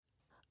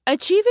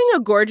Achieving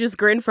a gorgeous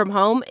grin from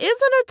home isn't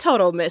a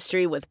total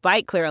mystery with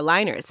Byte Clear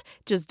aligners.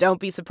 Just don't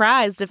be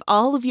surprised if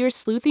all of your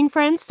sleuthing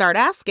friends start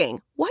asking,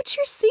 "What's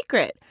your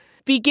secret?"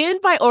 Begin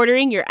by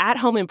ordering your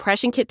at-home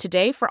impression kit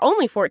today for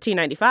only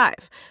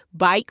 $14.95.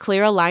 Byte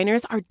Clear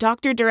aligners are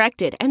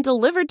doctor-directed and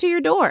delivered to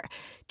your door.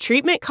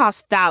 Treatment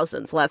costs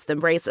thousands less than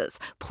braces.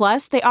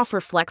 Plus, they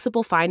offer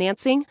flexible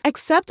financing,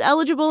 accept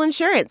eligible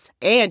insurance,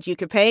 and you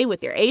can pay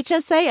with your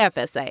HSA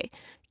FSA.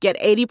 Get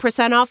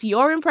 80% off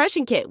your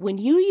impression kit when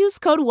you use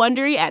code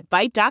WONDERY at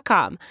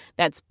Byte.com.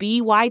 That's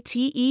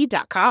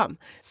BYTE.com.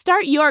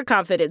 Start your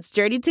confidence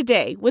journey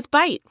today with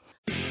Byte.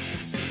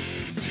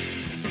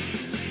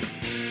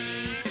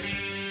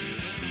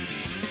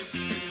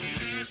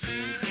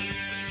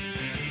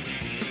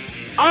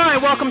 All right,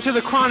 welcome to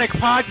the Chronic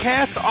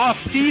Podcast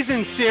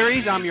off-season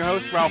series. I'm your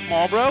host, Ralph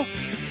Marlborough.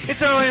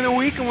 It's early in the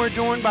week, and we're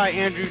joined by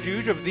Andrew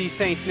Juge of The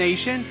Saints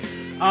Nation.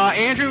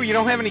 Andrew, you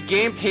don't have any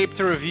game tape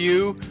to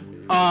review,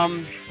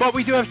 but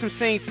we do have some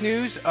Saints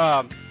news,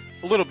 a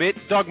little bit.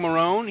 Doug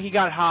Marrone, he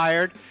got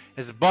hired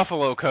as a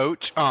Buffalo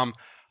coach. I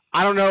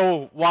don't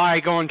know why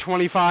going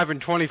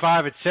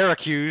 25-25 at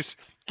Syracuse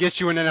gets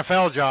you an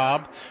NFL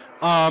job.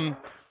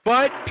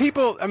 But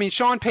people, I mean,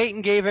 Sean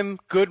Payton gave him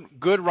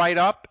good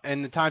write-up,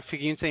 and the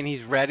Times-Picayune saying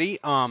he's ready.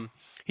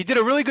 He did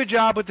a really good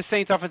job with the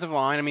Saints offensive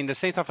line. I mean, the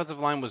Saints offensive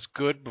line was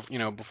good,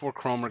 before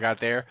Cromer got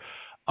there.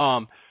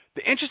 The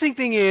interesting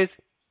thing is,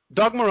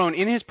 Doug Marrone,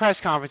 in his press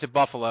conference at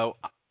Buffalo,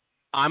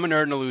 I'm a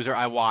nerd and a loser,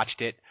 I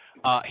watched it,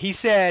 he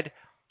said,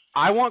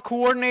 I want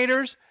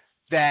coordinators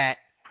that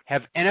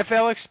have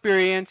NFL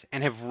experience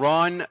and have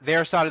run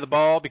their side of the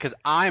ball because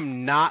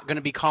I'm not going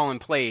to be calling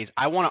plays.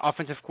 I want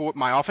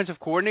my offensive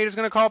coordinator is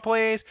going to call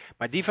plays.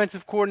 My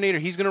defensive coordinator,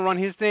 he's going to run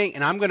his thing,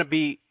 and I'm going to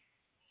be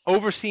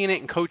overseeing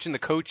it and coaching the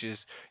coaches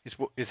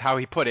is how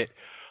he put it.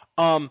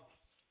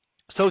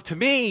 So to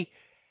me,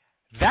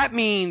 that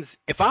means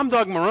if I'm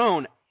Doug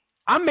Marrone,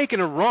 I'm making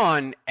a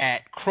run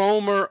at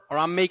Cromer or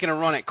I'm making a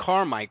run at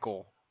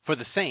Carmichael for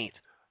the Saints.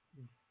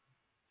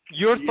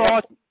 Your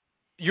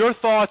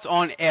thoughts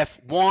on if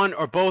one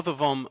or both of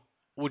them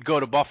would go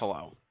to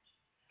Buffalo?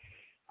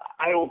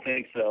 I don't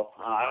think so.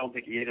 I don't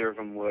think either of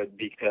them would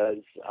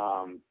because,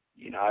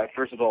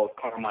 first of all, with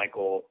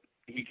Carmichael,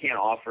 he can't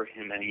offer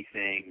him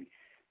anything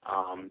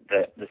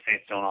that the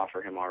Saints don't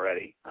offer him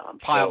already.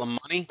 Pile of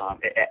money?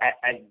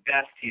 At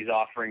best, he's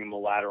offering him a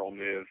lateral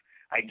move.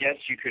 I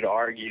guess you could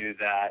argue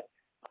that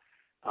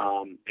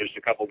there's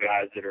a couple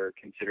guys that are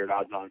considered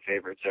odds-on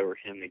favorites over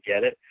him to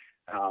get it.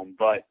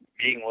 But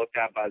being looked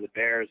at by the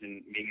Bears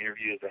and being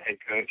interviewed as a head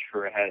coach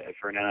for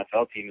an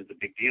NFL team is a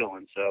big deal.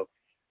 And so,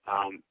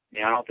 I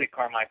don't think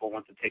Carmichael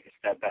wants to take a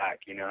step back.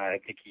 I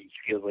think he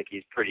feels like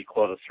he's pretty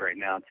close right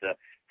now to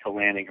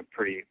landing a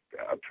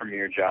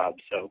premier job.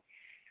 So,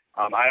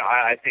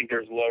 I think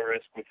there's low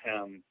risk with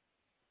him.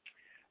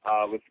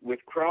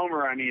 With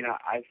Cromer,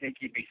 I think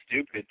he'd be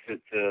stupid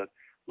to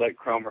let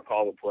Cromer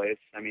call the plays.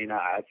 I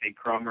think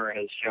Cromer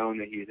has shown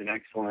that he's an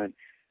excellent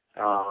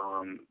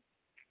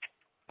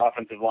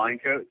offensive line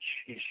coach.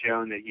 He's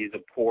shown that he's a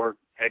poor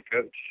head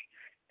coach,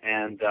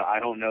 and I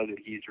don't know that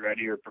he's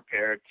ready or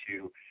prepared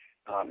to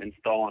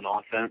install an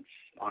offense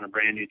on a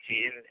brand new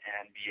team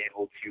and be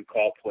able to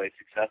call plays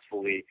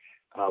successfully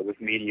with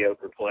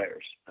mediocre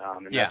players.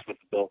 That's what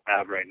the Bills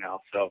have right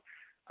now. So,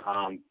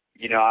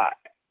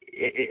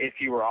 if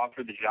he were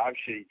offered the job,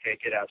 should he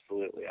take it?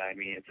 Absolutely.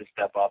 It's a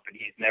step up, and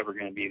he's never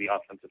going to be the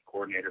offensive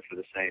coordinator for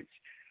the Saints.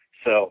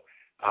 So,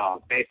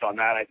 based on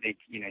that, I think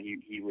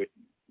he would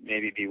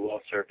maybe be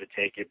well served to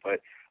take it. But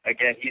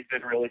again, he's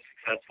been really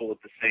successful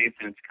with the Saints,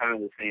 and it's kind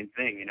of the same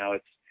thing.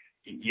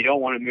 You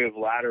don't want to move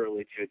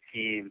laterally to a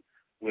team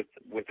with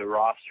a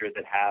roster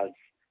that has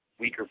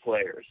weaker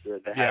players,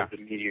 that has a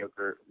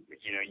mediocre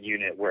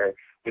unit. Where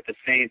with the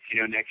Saints,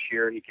 next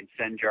year he can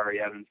send Jari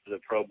Evans to the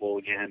Pro Bowl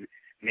again,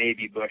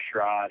 maybe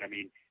Bushrod.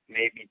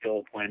 Maybe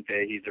Bill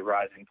Puente. He's a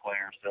rising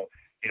player, so.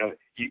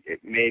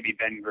 Maybe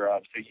Ben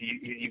Grubb. So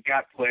you've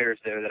got players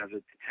there that have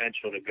the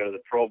potential to go to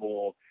the Pro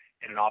Bowl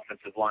in an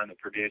offensive line that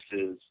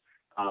produces,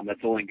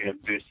 that's only going to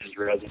boost his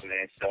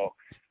resume. So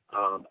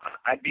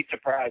I'd be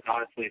surprised,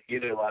 honestly, if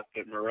either left.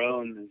 But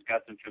Marrone has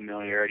got some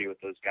familiarity with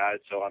those guys,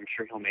 so I'm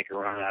sure he'll make a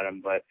run at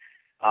them. But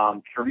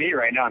for me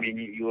right now,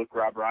 you look,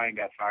 Rob Ryan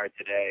got fired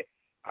today.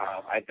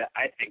 I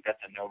think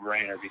that's a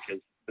no-brainer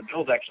because the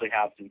Bills actually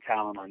have some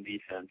talent on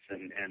defense,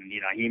 and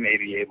he may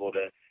be able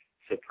to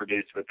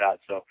produce with that.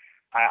 So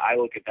I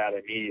look at that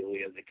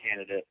immediately as a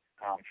candidate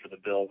for the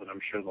Bills, and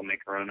I'm sure they'll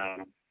make a run at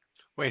him.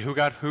 Wait, who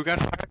got fired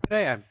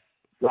today?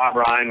 Rob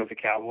Ryan with the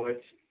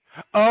Cowboys.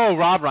 Oh,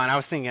 Rob Ryan. I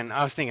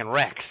was thinking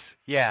Rex.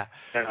 Yeah.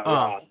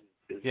 Rob,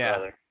 his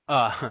brother.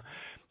 I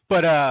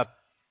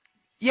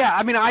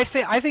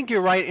think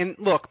you're right. And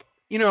look,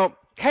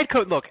 head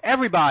coach. Look,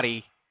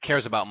 everybody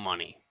cares about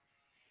money.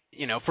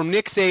 From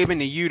Nick Saban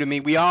to you to me,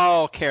 we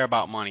all care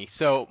about money.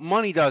 So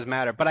money does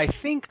matter. But I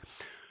think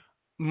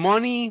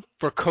money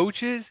for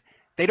coaches,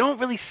 they don't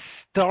really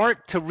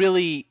start to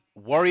really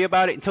worry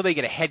about it until they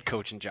get a head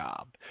coaching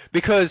job.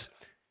 Because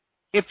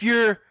if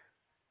you're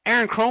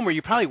Aaron Kromer,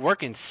 you're probably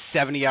working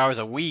 70 hours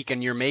a week,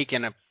 and you're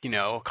making a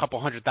couple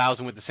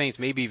 $100,000 with the Saints,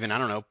 maybe even, I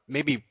don't know,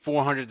 maybe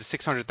 400 to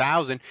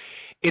 600,000.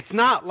 It's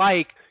not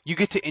like you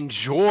get to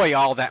enjoy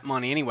all that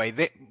money anyway.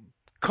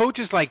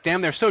 Coaches like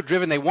them, they're so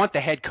driven, they want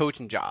the head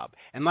coaching job.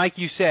 And like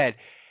you said,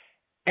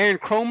 Aaron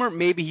Kromer,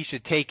 maybe he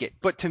should take it.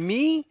 But to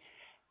me,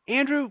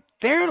 Andrew,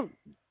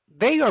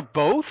 they are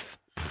both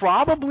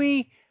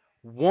probably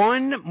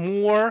one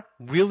more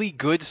really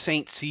good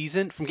Saints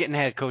season from getting a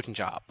head coaching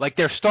job. Like,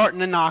 they're starting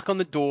to knock on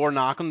the door.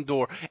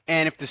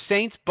 And if the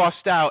Saints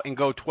bust out and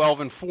go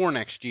 12-4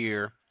 next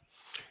year,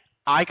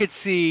 I could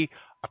see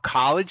a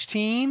college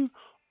team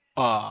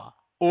or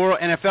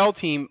an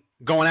NFL team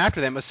going after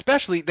them.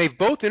 Especially, they've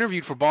both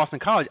interviewed for Boston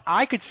College.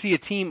 I could see a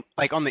team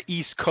like on the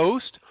East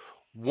Coast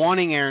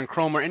wanting Aaron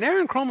Kromer. And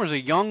Aaron Kromer's a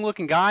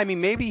young-looking guy. I mean,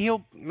 maybe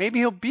he'll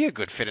be a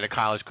good fit at a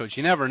college coach.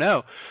 You never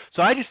know.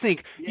 So I just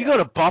think you go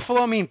to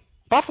Buffalo. I mean,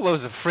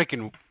 Buffalo's a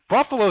freaking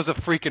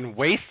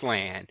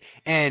wasteland,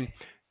 and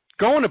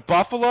going to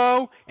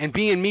Buffalo and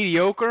being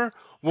mediocre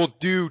will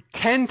do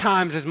 10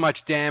 times as much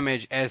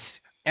damage as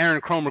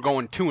Aaron Kromer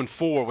going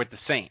 2-4 with the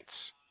Saints.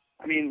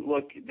 I mean,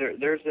 look,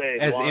 there's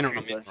a laundry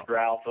list,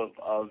 Ralph,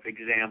 of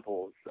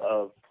examples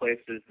of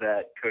places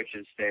that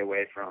coaches stay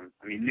away from.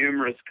 I mean,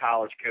 numerous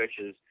college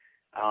coaches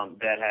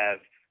that have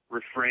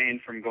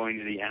refrained from going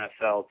to the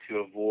NFL to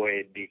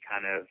avoid the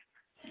kind of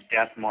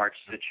death march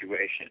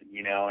situation,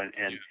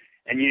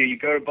 and you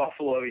go to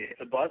Buffalo,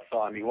 it's a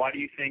buzzsaw. I mean, why do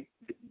you think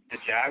the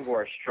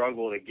Jaguars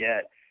struggle to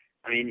get?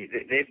 I mean,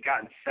 they've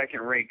gotten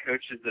second-rate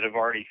coaches that have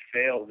already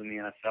failed in the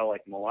NFL,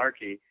 like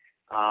Mularkey,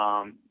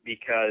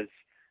 because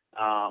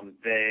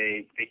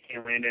they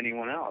can't land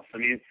anyone else. I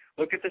mean,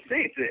 look at the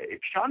Saints.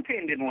 Sean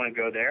Payton didn't want to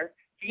go there.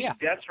 He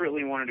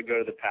desperately wanted to go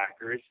to the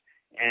Packers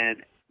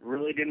and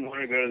really didn't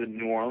want to go to the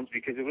New Orleans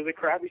because it was a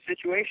crappy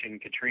situation.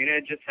 Katrina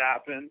had just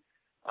happened.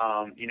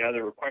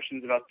 There were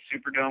questions about the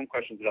Superdome,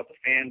 questions about the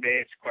fan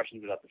base,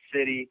 questions about the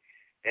city.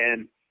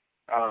 And,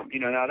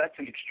 now that's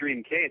an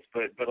extreme case,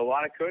 but a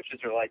lot of coaches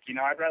are like,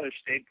 I'd rather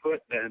stay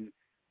put than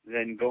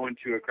go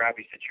into a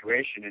crappy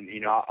situation. And,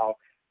 I'll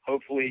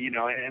hopefully,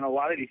 and a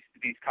lot of these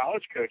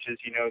college coaches,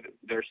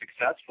 they're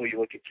successful. You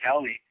look at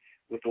Kelly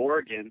with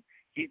Oregon,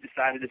 he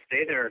decided to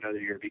stay there another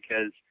year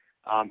because,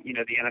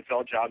 the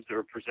NFL jobs that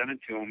were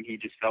presented to him, he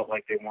just felt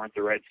like they weren't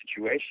the right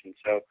situation.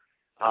 So,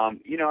 I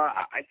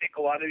think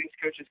a lot of these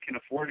coaches can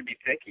afford to be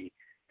picky.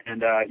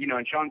 And,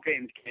 in Sean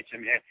Payton's case, I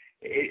mean,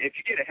 if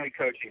you get a head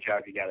coaching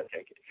job, you got to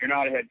take it. If you're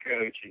not a head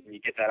coach and you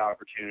get that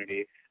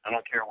opportunity, I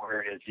don't care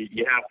where it is,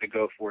 you have to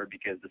go for it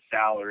because the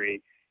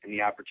salary and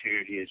the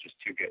opportunity is just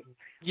too good.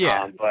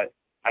 Yeah. But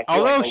I feel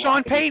although like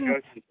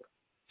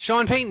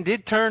Sean Payton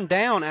did turn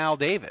down Al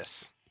Davis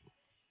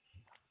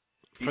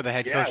for the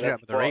head coach job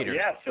with the Raiders.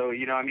 Yeah, so,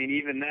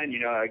 even then,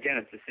 again,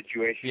 it's a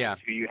situation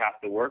who you have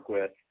to work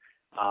with.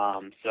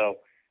 So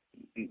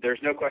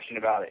there's no question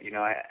about it.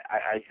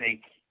 I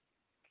think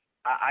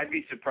I'd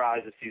be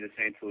surprised to see the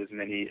Saints lose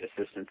many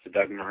assistants to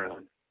Doug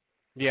Marrone.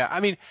 Yeah, I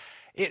mean,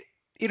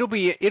 it'll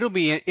be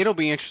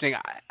interesting.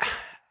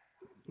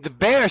 The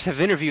Bears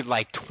have interviewed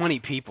like 20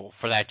 people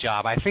for that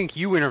job. I think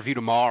you interview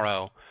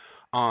tomorrow.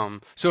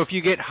 So if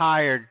you get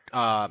hired,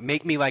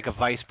 make me like a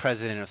vice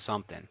president or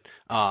something.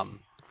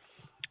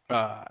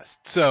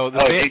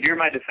 Dude, you're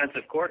my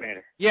defensive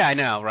coordinator. Yeah, I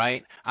know,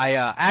 right? I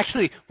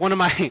actually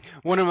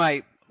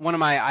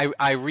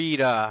I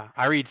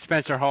read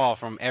Spencer Hall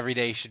from Every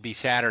Day Should Be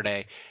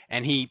Saturday,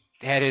 and he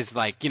had his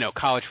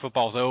college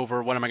football's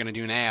over, what am I going to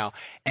do now?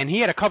 And he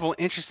had a couple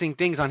interesting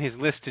things on his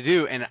list to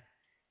do, and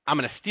I'm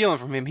going to steal them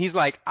from him. He's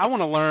like, I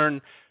want to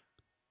learn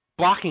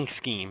blocking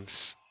schemes.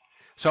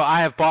 So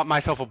I have bought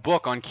myself a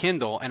book on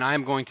Kindle, and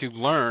I'm going to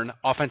learn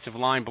offensive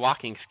line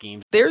blocking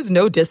schemes. There's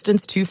no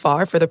distance too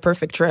far for the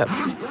perfect trip.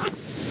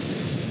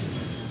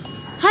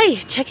 Hi,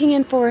 checking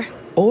in for...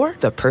 Or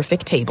the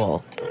perfect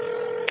table.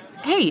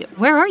 Hey,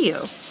 where are you?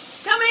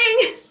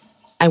 Coming!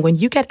 And when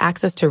you get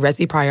access to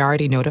Resi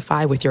Priority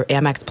Notify with your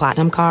Amex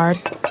Platinum card...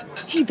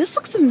 Hey, this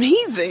looks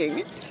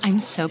amazing!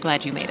 I'm so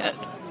glad you made it.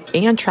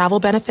 And travel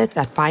benefits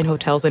at fine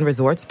hotels and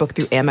resorts booked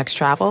through Amex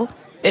Travel,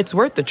 it's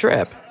worth the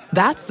trip.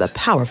 That's the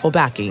powerful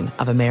backing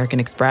of American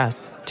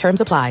Express.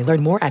 Terms apply.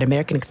 Learn more at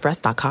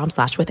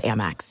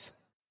americanexpress.com/withAmex.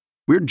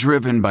 We're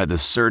driven by the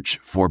search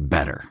for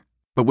better.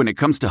 But when it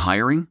comes to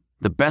hiring,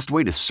 the best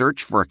way to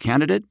search for a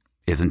candidate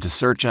isn't to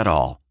search at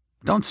all.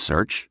 Don't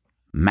search.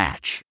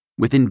 Match.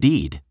 With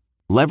Indeed.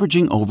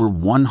 Leveraging over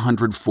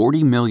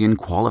 140 million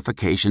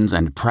qualifications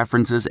and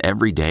preferences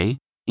every day,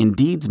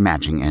 Indeed's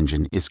matching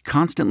engine is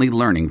constantly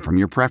learning from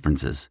your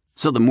preferences.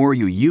 So the more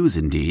you use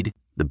Indeed,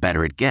 the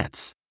better it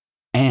gets.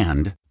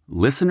 And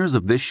listeners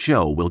of this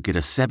show will get a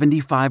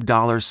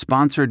 $75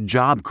 sponsored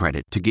job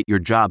credit to get your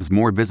jobs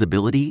more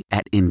visibility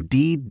at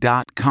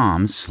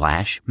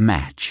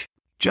Indeed.com/match.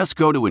 Just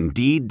go to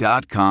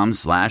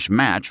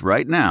Indeed.com/match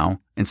right now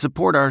and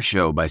support our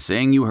show by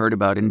saying you heard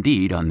about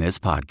Indeed on this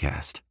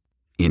podcast.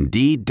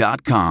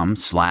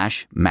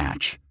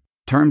 Indeed.com/match.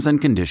 Terms and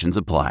conditions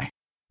apply.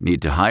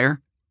 Need to hire?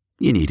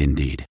 You need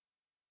Indeed.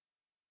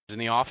 in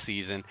the off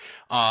season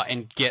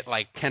and get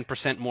like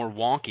 10% more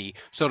wonky.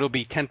 So it'll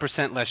be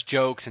 10% less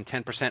jokes and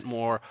 10%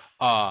 more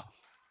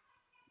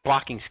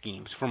blocking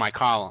schemes for my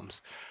columns.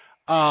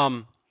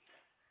 And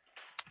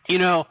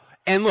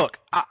look,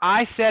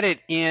 I said it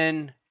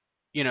in,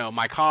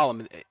 my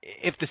column.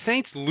 If the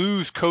Saints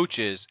lose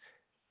coaches,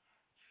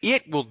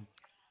 it will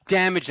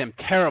damage them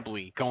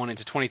terribly going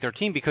into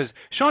 2013 because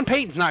Sean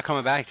Payton's not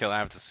coming back till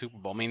after the Super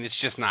Bowl. I mean,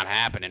 it's just not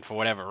happening for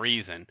whatever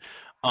reason.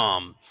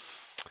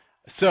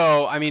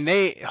 So I mean,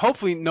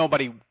 hopefully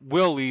nobody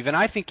will leave, and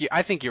I think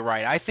you're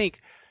right. I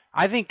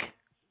think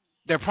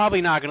they're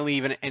probably not going to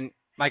leave, and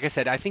like I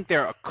said, I think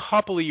they're a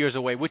couple of years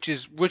away, which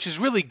is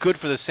really good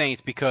for the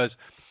Saints because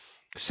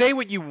say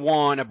what you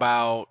want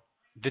about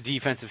the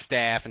defensive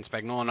staff and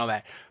Spagnuolo and all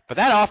that, but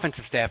that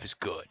offensive staff is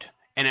good.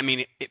 And, I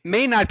mean, it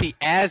may not be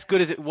as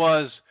good as it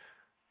was,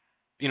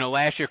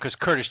 last year because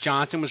Curtis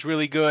Johnson was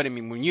really good. I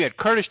mean, when you had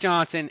Curtis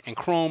Johnson and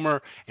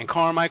Cromer and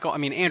Carmichael, I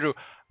mean, Andrew,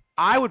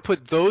 I would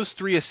put those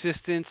three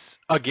assistants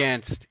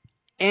against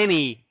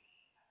any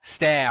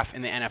staff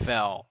in the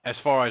NFL as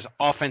far as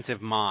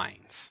offensive minds.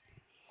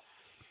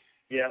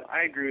 Yeah,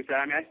 I agree with that.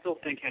 I mean, I still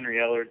think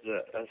Henry Ellard's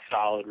a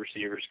solid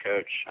receivers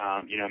coach.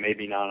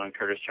 Maybe not on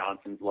Curtis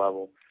Johnson's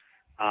level,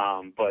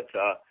 but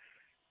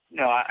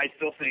I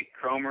still think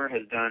Cromer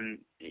has done.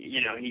 He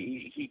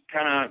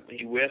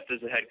whiffed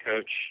as a head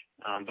coach,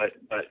 but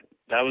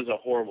that was a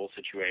horrible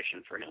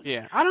situation for him.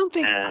 Yeah, I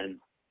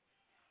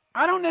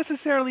don't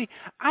necessarily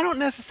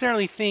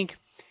think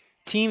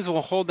teams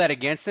will hold that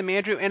against him,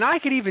 Andrew. And I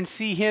could even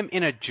see him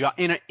in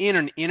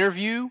an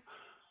interview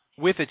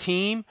with a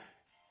team.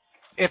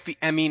 If he's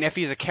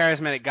a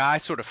charismatic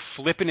guy, sort of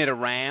flipping it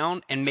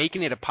around and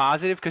making it a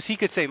positive, because he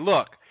could say,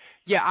 look,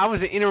 yeah, I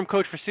was an interim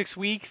coach for 6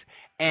 weeks,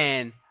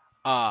 and,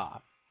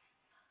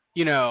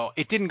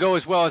 it didn't go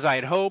as well as I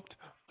had hoped,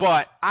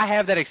 but I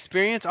have that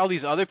experience. All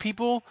these other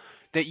people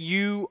that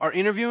you are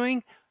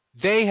interviewing,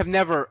 they have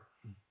never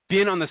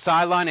been on the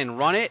sideline and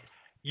run it.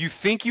 You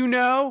think you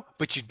know,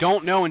 but you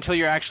don't know until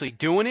you're actually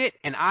doing it.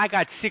 And I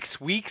got 6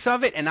 weeks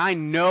of it, and I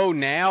know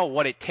now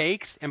what it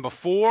takes. And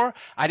before,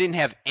 I didn't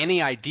have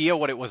any idea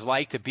what it was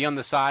like to be on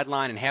the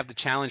sideline and have the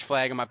challenge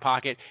flag in my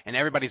pocket, and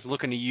everybody's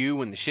looking to you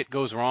when the shit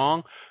goes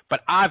wrong.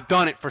 But I've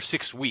done it for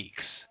 6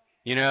 weeks,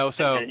 So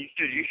and you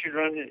should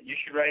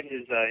write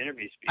his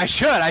interview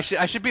speech.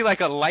 I should be like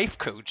a life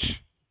coach.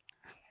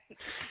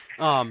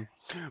 So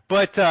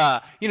we'll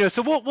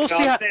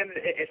see.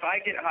 If I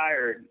get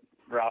hired,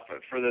 Ralph,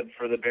 for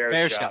the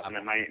Bears job.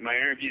 And my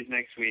interview's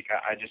next week.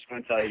 I just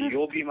want to tell you,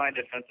 you'll be my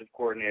defensive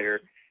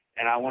coordinator,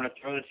 and I want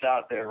to throw this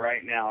out there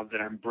right now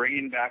that I'm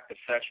bringing back the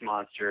Fetch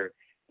Monster,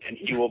 and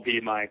he will be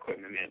my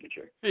equipment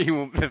manager. He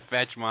will be the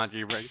Fetch Monster.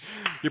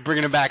 You're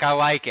bringing him back. I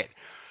like it.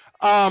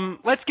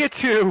 Let's get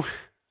to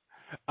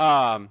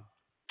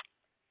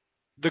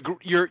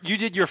you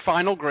did your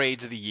final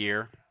grades of the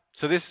year.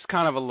 So this is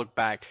kind of a look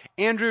back,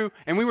 Andrew.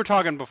 And we were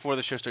talking before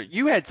the show started.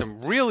 You had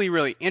some really,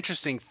 really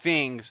interesting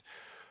things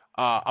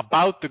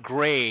about the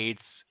grades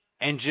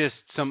and just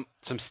some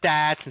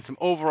stats and some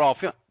overall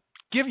feel.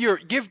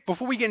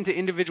 Before we get into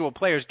individual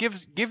players, give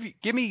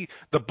me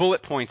the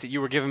bullet points that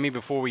you were giving me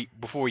before we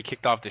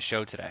kicked off the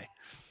show today.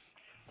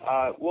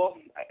 Well,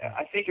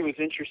 I think it was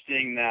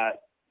interesting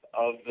that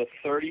of the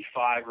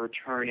 35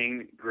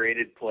 returning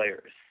graded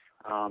players,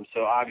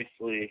 so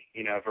obviously,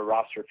 of a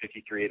roster of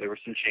 53, there was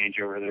some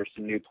changeover, there were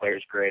some new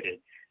players graded.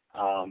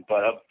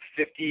 But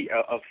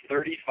of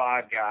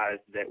 35 guys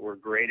that were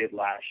graded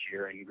last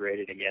year and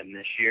graded again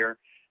this year,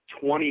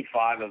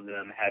 25 of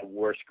them had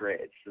worse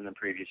grades than the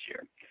previous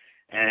year.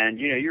 And,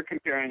 you're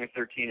comparing a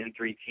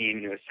 13-3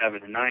 team to a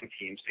 7-9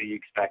 team, so you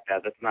expect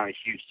that. That's not a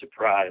huge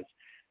surprise.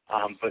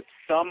 But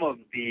some of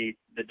the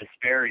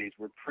disparities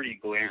were pretty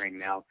glaring.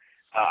 Now,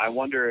 I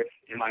wonder if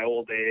in my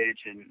old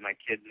age, and my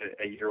kid's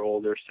a year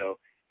older, so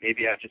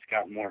maybe I've just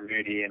gotten more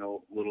moody and a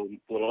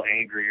little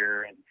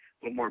angrier and a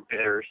little more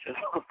bitter, so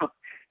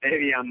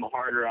maybe I'm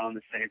harder on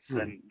the Saints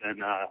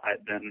than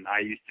I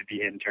used to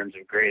be in terms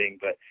of grading.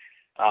 But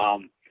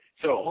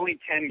so only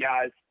 10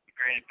 guys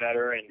graded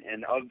better,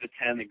 and of the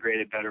 10 that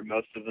graded better,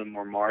 most of them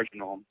were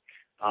marginal.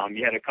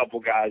 You had a couple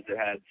guys that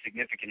had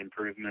significant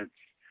improvements.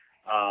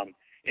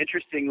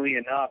 Interestingly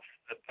enough,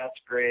 the best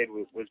grade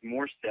was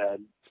Morstead,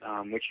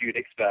 which you'd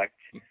expect.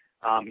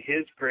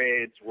 His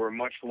grades were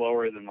much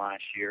lower than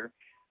last year.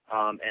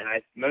 And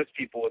most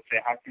people would say,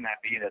 how can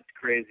that be? That's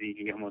crazy.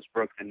 He almost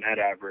broke the net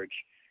average.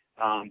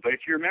 But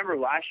if you remember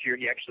last year,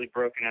 he actually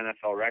broke an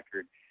NFL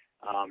record,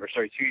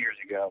 2 years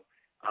ago,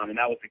 and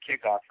that was the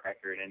kickoff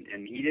record.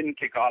 And he didn't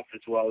kick off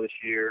as well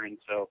this year, and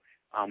so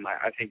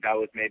I think that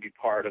was maybe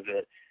part of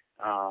it.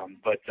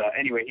 But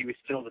anyway, he was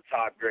still the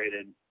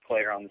top-graded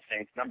player on the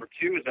Saints. Number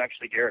 2 is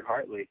actually Garrett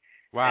Hartley.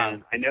 Wow.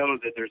 And I know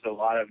that there's a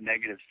lot of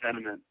negative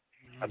sentiment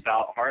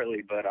about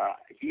Hartley, but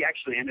he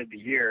actually ended the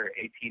year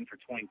 18 for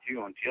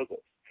 22 on field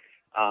goals.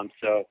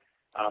 So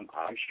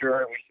I'm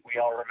sure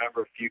we all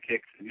remember a few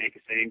kicks that make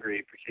us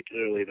angry,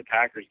 particularly the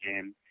Packers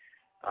game.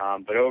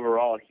 But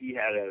overall, he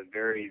had a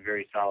very,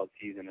 very solid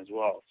season as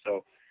well.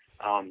 So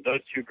those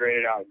two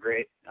graded out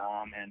great,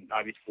 and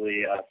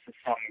obviously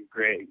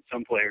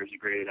some players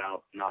graded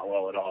out not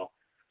well at all.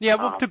 Yeah,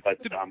 well,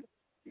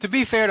 to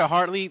be fair to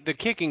Hartley, the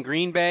kick in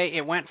Green Bay,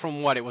 it went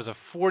from it was a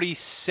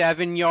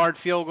 47-yard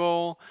field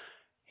goal,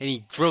 and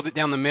he drilled it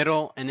down the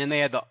middle, and then they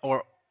had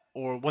or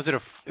was it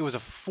it was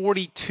a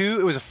 42?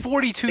 It was a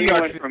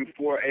 42-yard.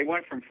 It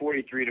went from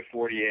 43 to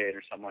 48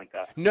 or something like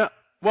that. No,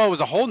 well, it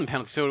was a holding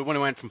penalty, so it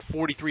went from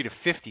 43 to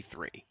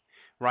 53,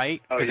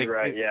 right? Oh, you're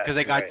right, yeah. Because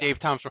they got Dave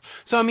Thompson.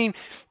 So I mean,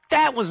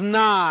 that was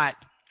not.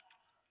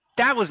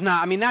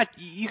 I mean, that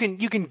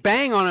you can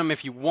bang on him if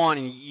you want,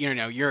 and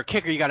you're a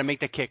kicker, you got to make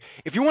that kick.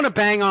 If you want to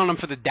bang on him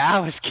for the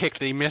Dallas kick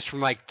that he missed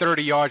from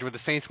 30 yards, where the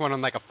Saints went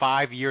on a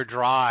 5-year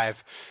drive,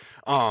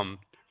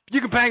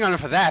 you can bang on him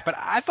for that. But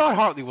I thought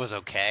Hartley was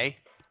okay.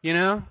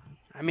 I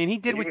mean, he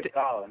did. He was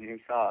solid.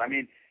 I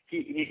mean,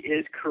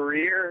 his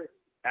career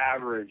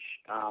average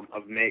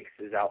of makes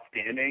is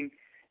outstanding,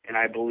 and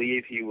I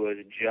believe he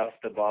was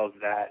just above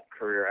that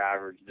career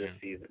average this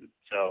season.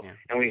 So,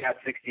 and we got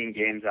 16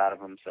 games out of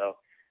him. So.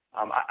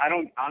 I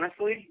don't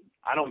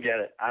get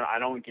it. I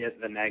don't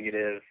get the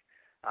negative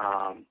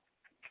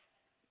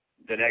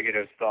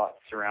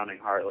thoughts surrounding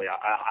Hartley.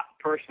 I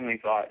personally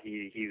thought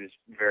he was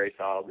very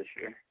solid this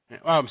year.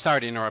 Oh, I'm sorry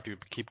to interrupt you.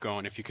 Keep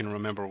going if you can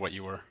remember what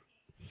you were.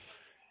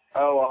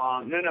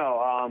 Oh,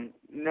 no,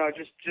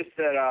 just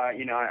that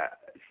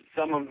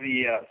some of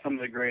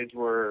the grades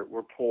were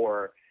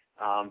poor,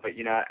 but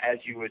as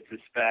you would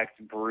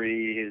suspect,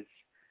 Breeze,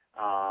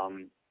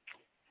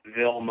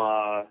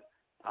 Vilma,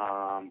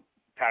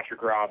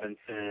 Patrick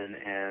Robinson,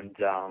 and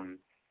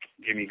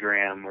Jimmy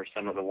Graham were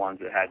some of the ones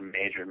that had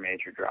major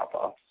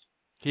drop-offs.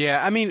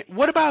 Yeah, I mean,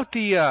 what about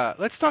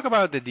let's talk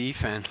about the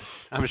defense.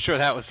 I'm sure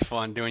that was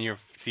fun doing your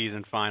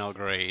season final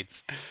grades.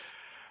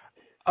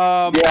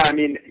 Yeah, I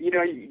mean,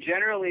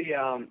 generally,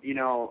 here's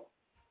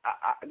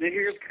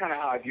kind of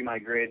how I view my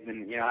grades,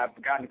 and I've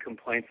gotten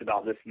complaints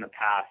about this in the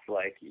past.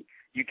 Like,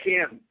 you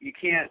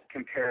can't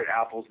compare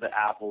apples to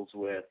apples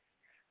with,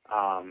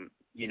 a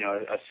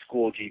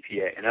school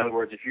GPA. In other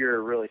words, if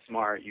you're really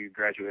smart, you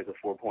graduate with a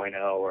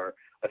 4.0 or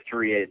a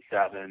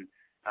 3.87.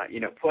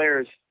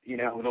 Players,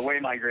 the way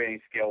my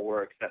grading scale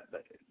works, that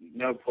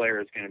no player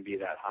is going to be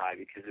that high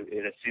because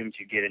it assumes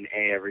you get an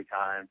A every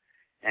time.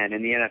 And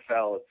in the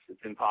NFL,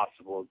 it's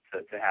impossible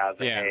to have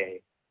an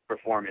A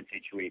performance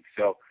each week.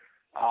 So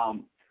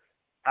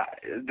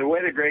the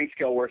way the grading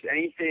scale works,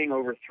 anything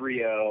over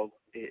 3.0,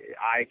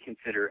 I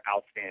consider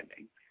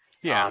outstanding.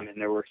 Yeah. And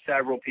there were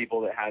several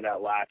people that had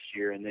that last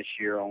year, and this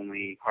year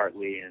only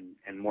Hartley and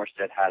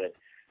Morstead had it.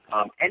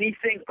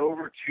 Anything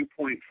over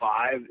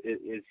 2.5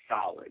 is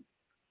solid.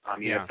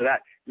 So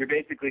that you're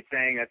basically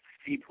saying that's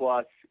C+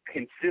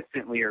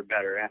 consistently or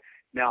better.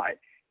 Now,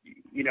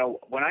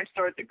 when I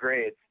start the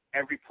grades,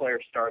 every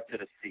player starts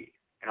at a C,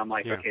 and I'm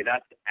like, okay,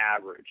 that's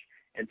average.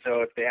 And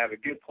so if they have a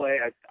good play,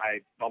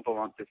 I bump them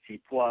up to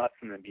C+,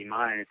 and then B-,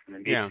 and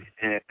then B. And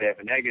if they have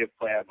a negative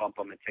play, I bump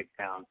them a tick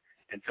down.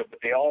 And so, but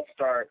they all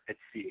start at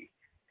C.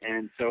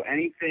 And so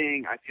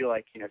anything, I feel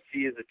like, C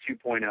is a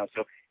 2.0.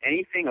 So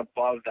anything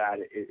above that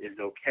is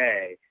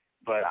okay.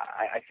 But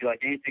I feel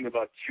like anything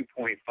above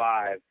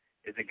 2.5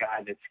 is a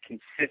guy that's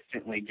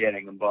consistently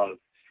getting above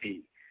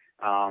C.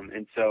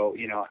 And so,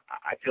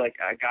 I feel like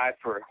a guy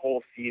for a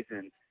whole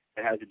season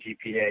that has a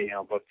GPA,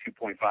 above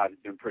 2.5 is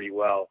doing pretty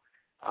well.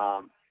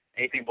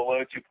 Anything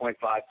below 2.5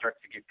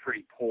 starts to get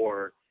pretty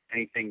poor.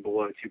 Anything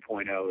below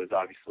 2.0 is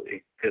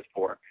obviously piss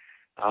poor.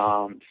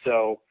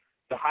 So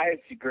the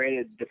highest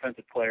graded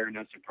defensive player,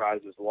 no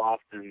surprise, was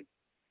Lofton,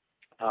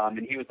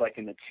 and he was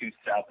in the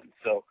 2.7.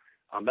 So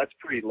that's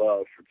pretty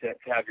low to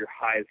have your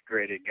highest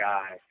graded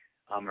guy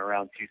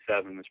around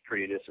 2.7 was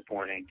pretty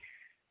disappointing.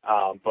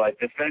 But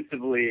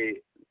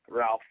defensively,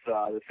 Ralph,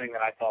 the thing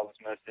that I thought was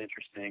most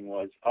interesting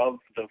was of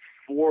the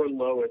 4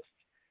 lowest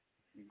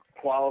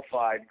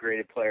qualified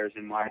graded players,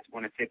 and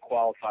when I say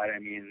qualified, I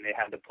mean they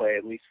had to play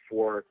at least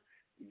 4.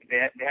 They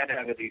had to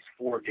have at least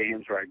 4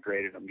 games where I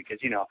graded them because,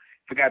 if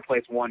a guy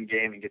plays 1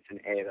 game and gets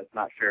an A, that's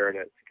not fair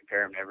to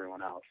compare him to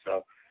everyone else.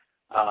 So,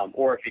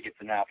 or if he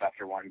gets an F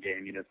after 1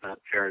 game, it's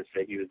not fair to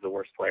say he was the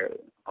worst player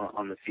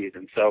on the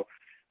season. So,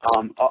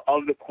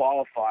 of the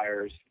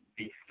qualifiers,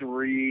 the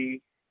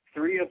three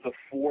of the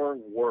 4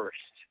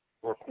 worst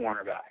were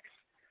cornerbacks.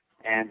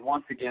 And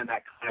once again,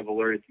 that kind of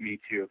alerted me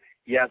to,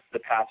 yes, the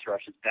pass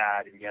rush is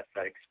bad, and yes,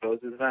 that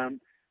exposes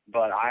them.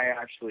 But I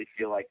actually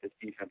feel like this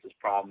defense's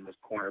problem is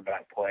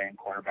cornerback play and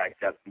cornerback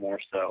depth more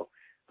so,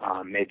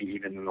 maybe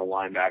even than the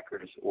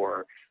linebackers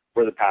or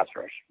the pass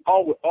rush.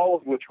 All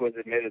of which was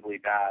admittedly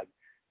bad.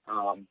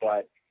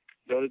 But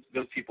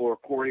those people were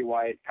Corey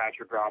White,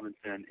 Patrick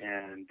Robinson,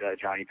 and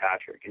Johnny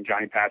Patrick. And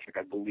Johnny Patrick,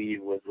 I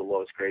believe, was the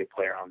lowest graded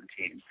player on the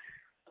team.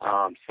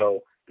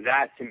 So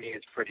that to me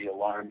is pretty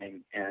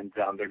alarming, and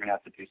they're going to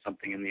have to do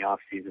something in the off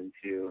season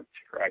to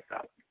correct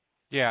that.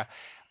 Yeah.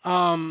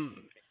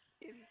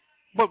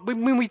 But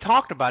when we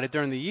talked about it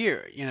during the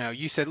year,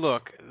 you said,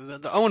 look, the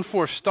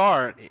 0-4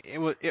 start, it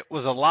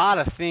was a lot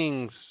of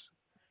things,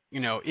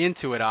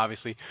 into it,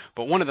 obviously.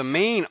 But one of the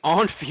main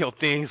on-field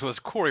things was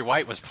Corey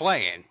White was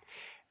playing.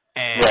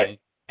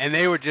 And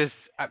they were just,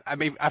 I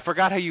mean, I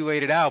forgot how you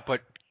laid it out,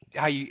 but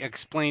how you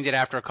explained it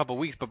after a couple of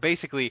weeks. But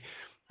basically,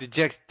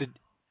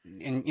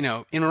 and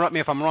interrupt me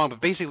if I'm wrong,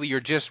 but basically your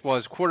gist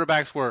was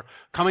quarterbacks were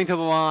coming to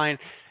the line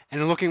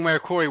and looking where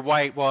Corey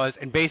White was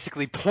and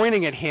basically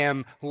pointing at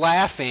him,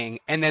 laughing,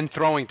 and then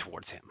throwing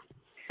towards him.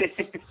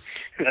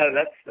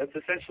 That's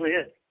essentially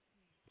it.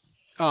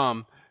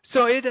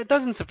 So it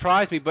doesn't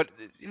surprise me, but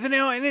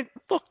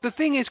look, the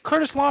thing is,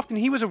 Curtis Lofton,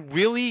 he was a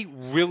really,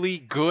 really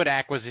good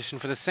acquisition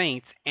for the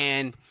Saints,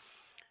 and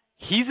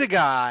he's a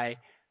guy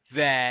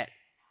that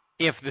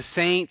if the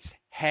Saints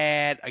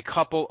had a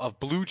couple of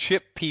blue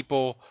chip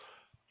people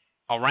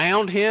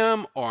around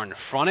him or in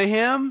front of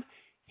him,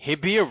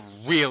 he'd be a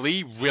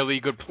really, really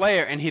good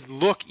player, and he'd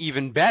look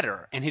even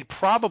better, and you'd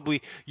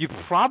probably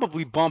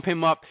bump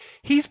him up.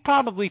 He's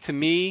probably, to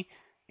me,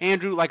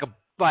 Andrew,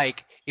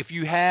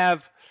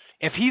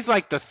 if he's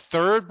like the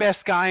third best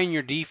guy in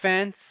your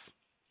defense,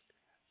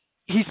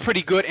 he's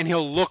pretty good, and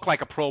he'll look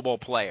like a Pro Bowl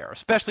player,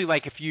 especially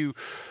like if you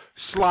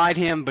slide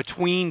him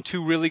between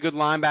two really good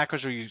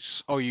linebackers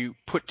or you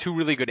put two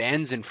really good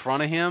ends in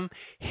front of him,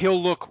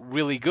 he'll look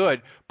really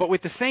good. But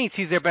with the Saints,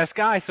 he's their best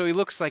guy, so he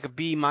looks like a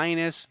B-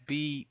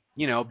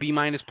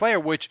 player,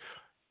 which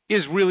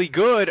is really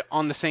good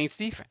on the Saints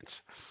defense.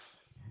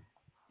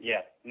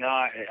 Yeah. No,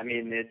 I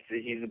mean,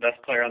 he's the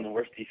best player on the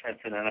worst defense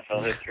in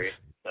NFL history,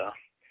 so.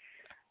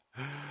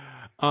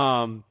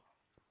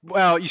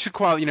 Well, you should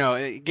call,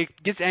 it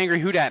gets Angry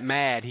Who Dat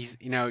mad. He's,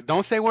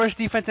 don't say worst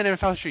defense in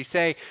NFL history.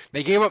 Say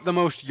they gave up the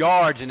most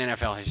yards in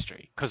NFL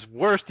history. Because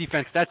worst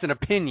defense, that's an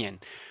opinion.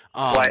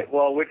 Right.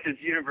 Well, which is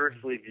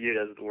universally viewed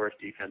as the worst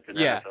defense in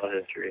NFL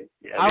history.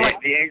 Yeah.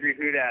 The Angry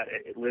Who Dat,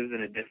 it lives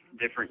in a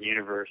different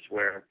universe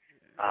where,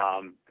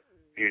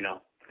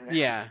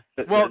 Yeah.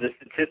 The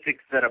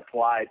statistics that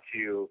apply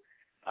to,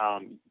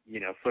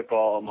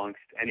 football amongst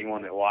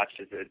anyone that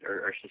watches it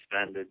are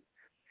suspended.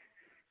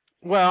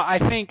 Well, I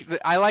think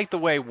I like the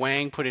way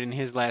Wang put it in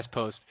his last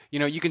post.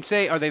 You can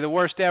say, are they the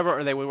worst ever,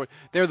 or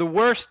they're the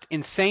worst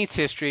in Saints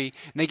history,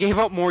 and they gave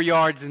up more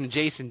yards than the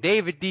Jason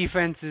David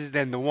defenses,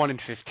 than the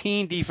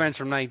 1-15 defense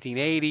from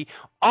 1980,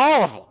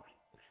 all of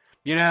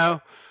them,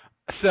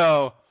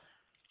 So,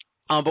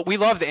 but we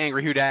love the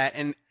Angry Who Dat,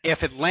 and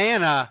if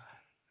Atlanta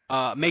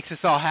makes us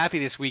all happy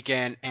this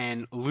weekend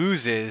and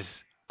loses,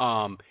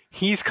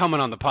 he's coming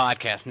on the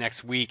podcast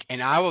next week,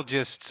 and I will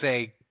just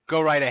say,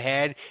 go right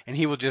ahead, and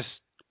he will just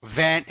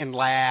vent and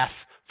laugh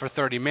for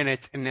 30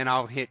 minutes, and then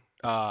I'll hit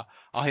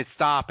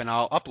stop and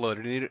I'll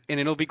upload it, and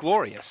it'll be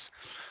glorious.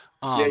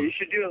 Yeah, you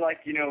should do it like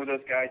what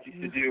those guys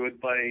used to do with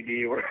Buddy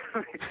D, where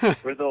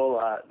they'll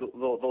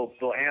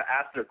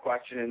ask their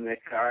question and they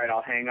say, all right,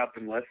 I'll hang up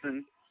and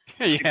listen.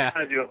 Yeah, you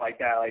kind of do it like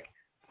that, like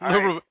all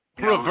right,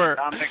 revert.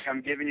 Dominic,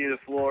 I'm giving you the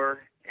floor,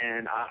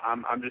 and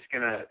I'm just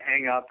gonna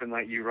hang up and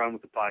let you run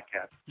with the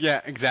podcast.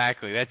 Yeah,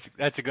 exactly.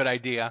 That's a good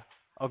idea.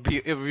 It'll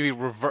be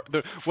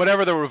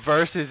whatever the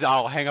reverse is,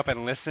 I'll hang up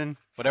and listen.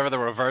 Whatever the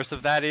reverse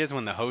of that is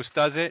when the host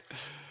does it.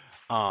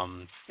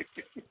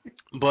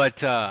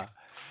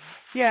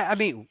 Yeah, I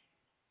mean,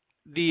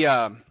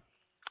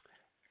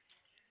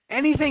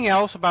 anything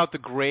else about the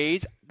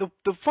grades?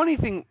 The funny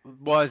thing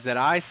was that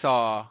I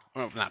saw,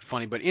 well, not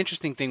funny, but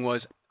interesting thing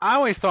was, I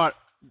always thought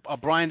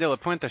Brian De La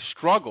Puente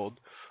struggled,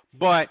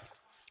 but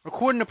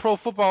according to Pro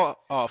Football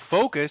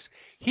Focus,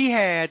 he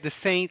had the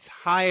Saints'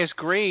 highest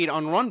grade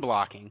on run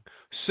blocking.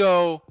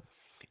 So,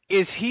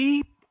 has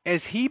he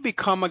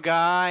become a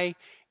guy,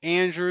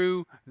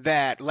 Andrew,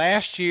 that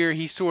last year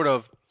he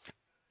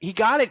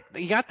got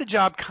the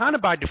job kind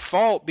of by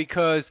default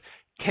because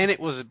Tennant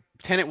was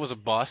a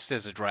bust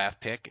as a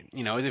draft pick,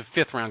 he's a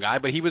fifth-round guy,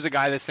 but he was a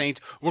guy the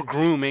Saints were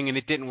grooming, and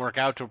it didn't work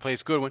out to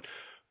replace Goodwin.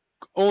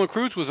 Olin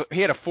Kreutz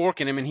he had a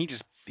fork in him, and he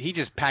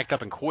just packed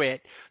up and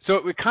quit. So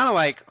it was kind of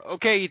like,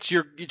 okay, it's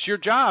your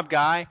job,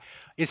 guy.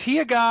 Is he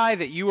a guy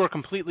that you are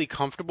completely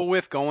comfortable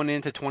with going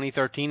into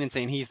 2013 and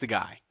saying he's the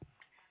guy?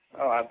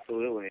 Oh,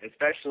 absolutely,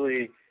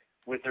 especially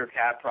with their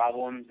cap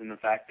problems and the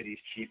fact that he's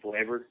cheap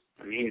labor.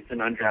 I mean, he's an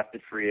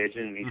undrafted free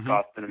agent, and he's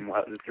costing them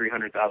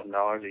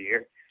 $300,000 a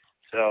year.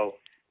 So,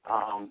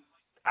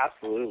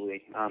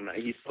 absolutely,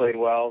 he's played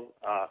well.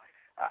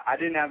 I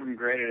didn't have him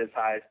graded as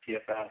high as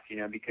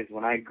PFF, because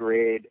when I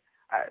grade,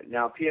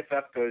 now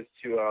PFF goes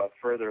to a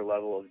further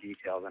level of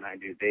detail than I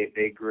do.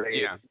 They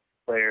grade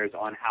players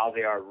on how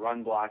they are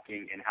run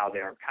blocking and how they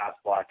are pass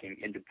blocking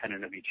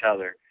independent of each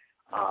other.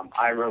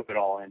 I rope it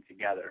all in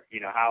together.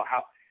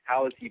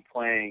 How is he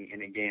playing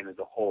in a game as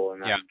a whole?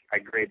 And I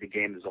grade the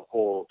game as a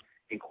whole,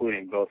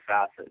 including both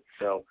facets.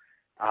 So,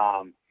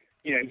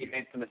 he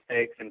made some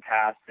mistakes in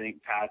pass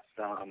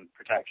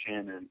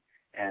protection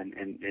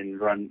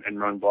and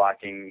run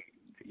blocking.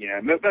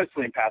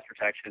 Mostly in pass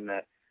protection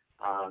that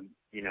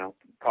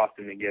cost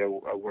him to get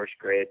a worse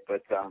grade.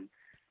 But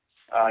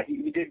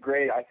he did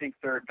great. I think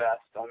third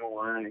best on the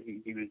line.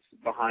 He was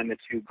behind the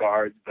two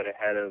guards, but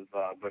ahead of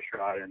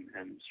Bushrod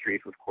and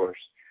Strief, of course.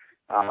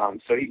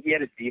 So he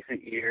had a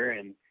decent year,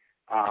 and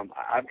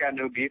I've got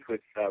no beef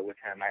with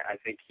him. I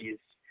think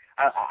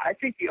I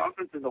think the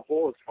offense as a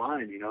whole is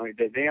fine. You know,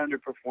 they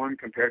underperformed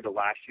compared to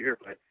last year,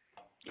 but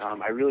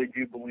I really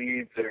do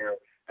believe they're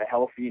a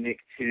healthy Nick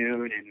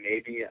Toon and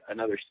maybe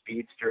another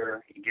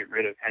speedster. You get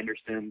rid of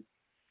Henderson,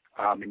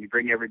 and you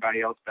bring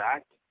everybody else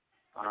back,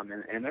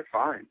 and they're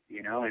fine.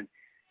 You know,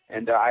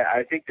 and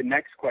I think the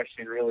next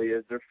question really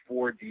is they're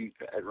 4 deep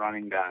at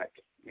running back.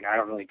 You know, I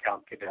don't really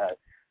count Cadet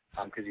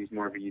because he's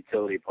more of a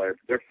utility player,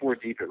 but they're 4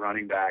 deep at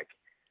running back.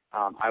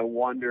 I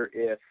wonder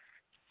if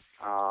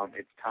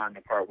it's time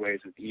to part ways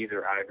with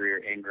either Ivory or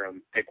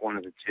Ingram. Pick one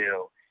of the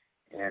two,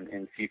 and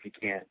see if you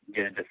can't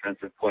get a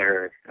defensive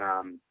player,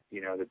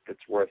 you know,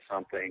 that's worth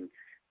something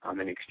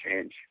in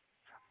exchange.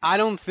 I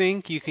don't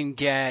think you can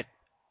get.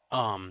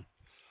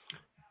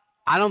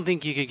 I don't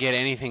think you could get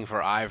anything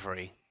for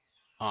Ivory.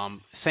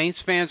 Saints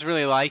fans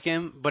really like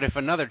him, but if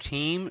another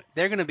team,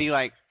 they're going to be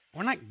like,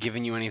 we're not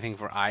giving you anything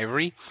for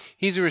Ivory.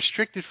 He's a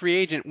restricted free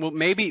agent. Well,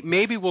 maybe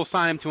we'll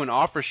sign him to an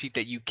offer sheet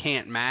that you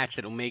can't match.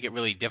 It'll make it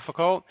really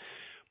difficult.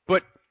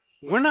 But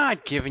we're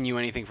not giving you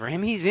anything for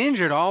him. He's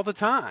injured all the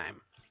time.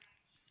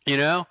 You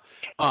know?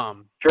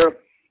 Sure.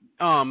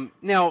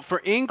 Now for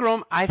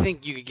Ingram, I think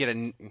you could get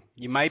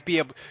you might be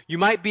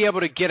able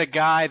to get a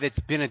guy that's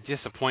been a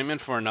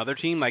disappointment for another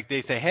team. Like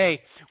they say,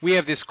 hey, we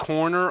have this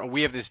corner, or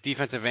we have this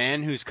defensive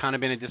end who's kind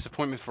of been a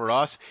disappointment for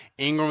us.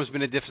 Ingram's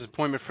been a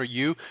disappointment for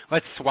you.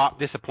 Let's swap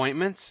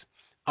disappointments.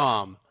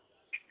 I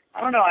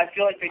don't know. I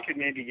feel like they could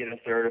maybe get a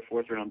 3rd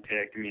or 4th round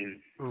pick. I mean,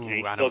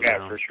 he still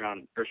got first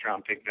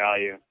round pick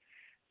value,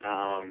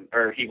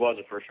 or he was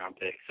a 1st round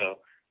pick. So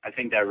I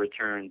think that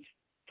returns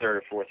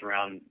 3rd or 4th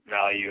round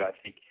value.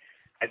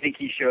 I think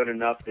he showed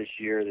enough this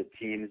year that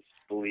teams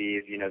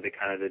believe, you know,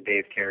 the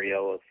Dave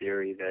Carriello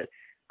theory that,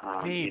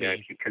 you know,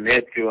 if you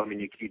commit to him and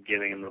you keep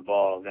giving him the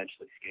ball,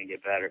 eventually he's going to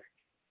get better.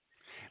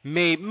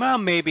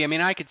 Maybe. I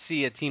mean, I could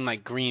see a team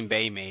like Green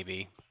Bay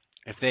maybe.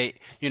 If they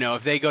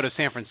go to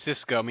San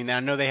Francisco, I mean, I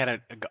know they had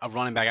a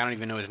running back. I don't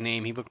even know his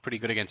name. He looked pretty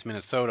good against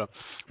Minnesota.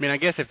 I mean, I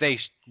guess if they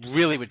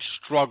really would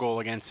struggle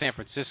against San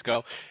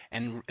Francisco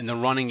and in the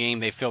running game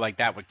they feel like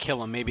that would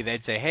kill them, maybe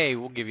they'd say, hey,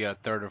 we'll give you a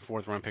 3rd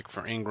or 4th round pick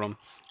for Ingram.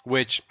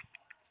 Which,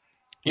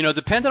 you know,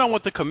 depending on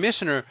what the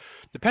commissioner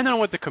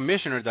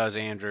does,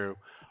 Andrew,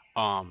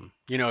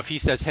 you know, if he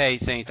says, hey,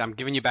 Saints, I'm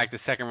giving you back the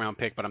 2nd round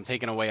pick, but I'm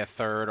taking away a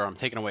 3rd or I'm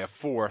taking away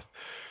a 4th,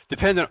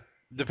 depending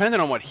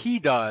on what he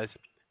does,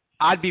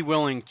 I'd be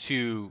willing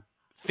to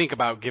think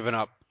about giving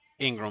up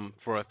Ingram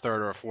for a 3rd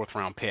or a 4th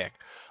round pick.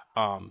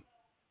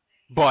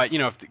 But, you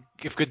know,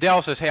 if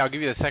Goodell says, hey, I'll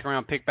give you the 2nd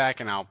round pick back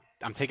and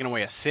I'm taking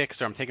away a 6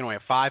 or I'm taking away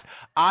a 5,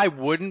 I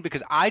wouldn't,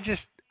 because I just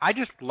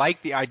like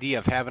the idea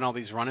of having all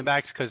these running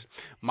backs, because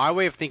my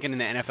way of thinking in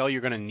the NFL,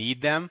 you're going to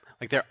need them.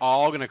 Like, they're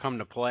all going to come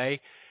to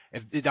play.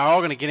 They're all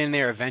going to get in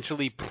there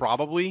eventually,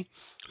 probably.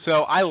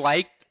 So I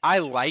like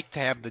to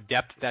have the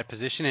depth at that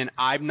position, and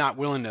I'm not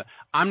willing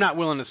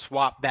to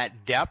swap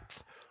that depth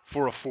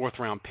for a 4th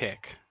round pick.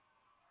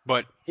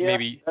 But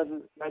maybe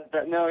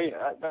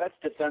that's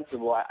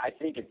defensible. I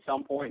think at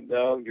some point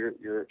though,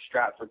 you're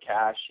strapped for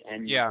cash,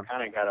 and you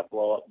kind of got to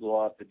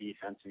blow up the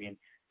defense. I mean,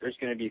 there's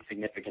going to be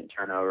significant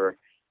turnover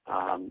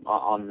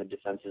on the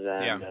defensive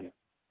end,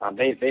 and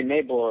they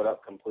may blow it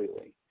up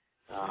completely.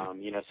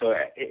 You know, so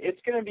it's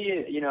going to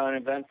be, you know, an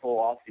eventful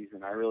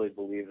offseason. I really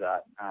believe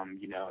that.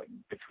 You know,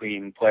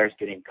 between players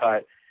getting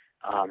cut,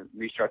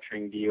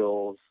 restructuring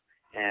deals,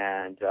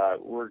 and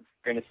we're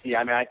going to see.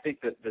 I mean, I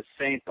think that the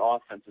Saints'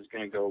 offense is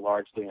going to go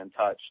largely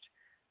untouched.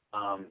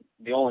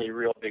 The only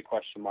real big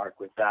question mark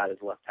with that is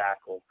left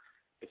tackle.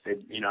 If they,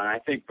 you know, and I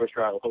think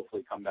Bushra will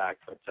hopefully come back,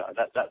 but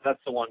that's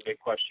the one big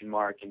question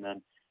mark. And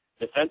then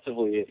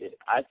defensively,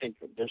 I think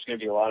there's going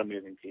to be a lot of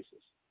moving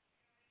pieces.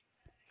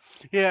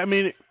 Yeah, I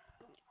mean,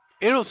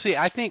 it'll see.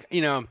 I think,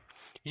 you know,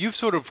 you've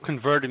sort of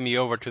converted me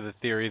over to the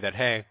theory that,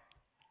 hey,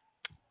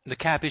 the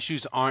cap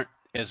issues aren't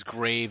as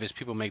grave as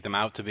people make them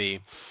out to be.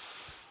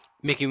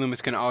 Mickey Loomis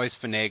can always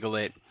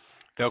finagle it.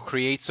 They'll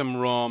create some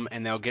room,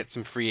 and they'll get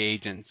some free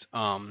agents.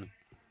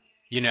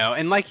 You know,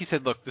 and like you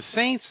said, look, the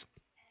Saints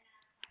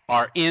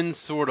are in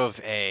sort of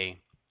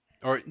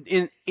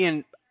in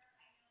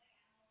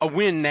a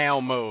win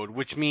now mode,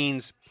 which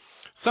means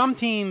some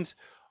teams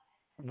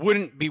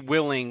wouldn't be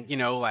willing, you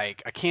know, like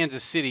a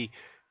Kansas City,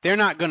 they're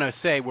not going to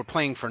say we're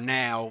playing for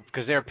now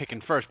because they're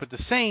picking first. But the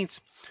Saints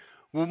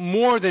will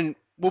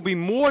be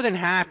more than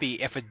happy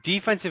if a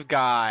defensive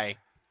guy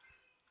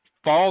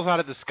falls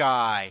out of the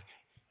sky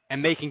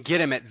and they can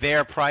get him at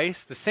their price.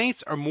 The Saints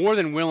are more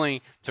than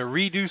willing to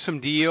redo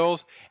some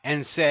deals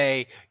and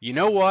say, you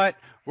know what,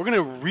 we're going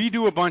to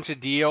redo a bunch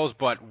of deals,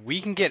 but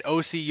we can get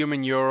O.C.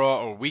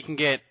 Umenyiora, or we can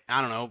get,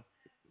 I don't know,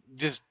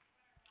 just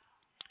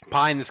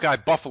pie in the sky,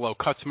 Buffalo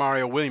cuts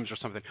Mario Williams or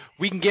something.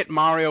 We can get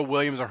Mario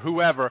Williams or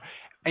whoever,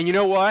 and you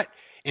know what?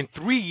 In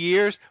 3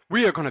 years,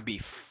 we are going to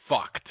be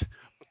fucked.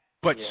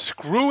 But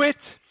screw it.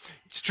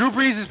 It's Drew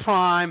Brees'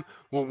 prime.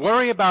 We'll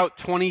worry about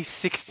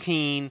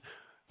 2016.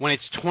 When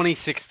it's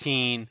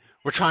 2016,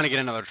 we're trying to get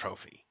another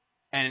trophy.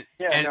 I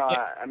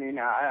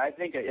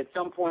think at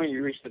some point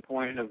you reach the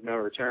point of no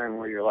return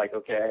where you're like,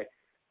 okay,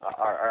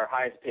 our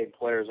highest paid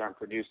players aren't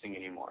producing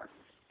anymore.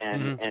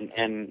 And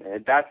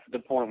that's the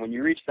point. When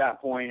you reach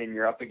that point and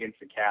you're up against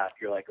the cap,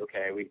 you're like,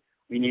 okay,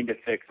 we need to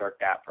fix our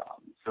cap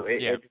problem. So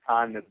it's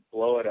time to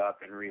blow it up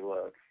and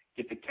reload.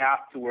 Get the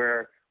cap to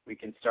where we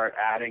can start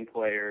adding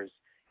players,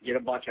 get a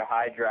bunch of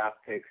high draft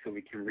picks so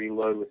we can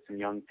reload with some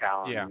young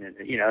talent. Yeah. And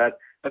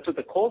that's what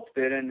the Colts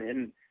did,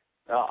 and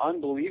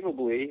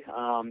unbelievably,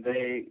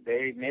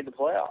 they made the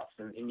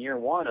playoffs in year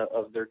one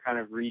of their kind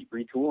of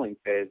retooling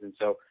phase, and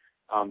so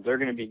they're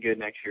going to be good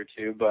next year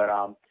too. But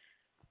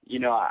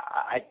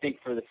I think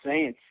for the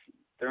Saints,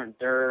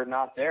 they're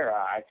not there.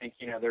 I think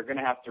they're going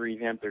to have to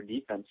revamp their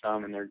defense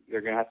some, and they're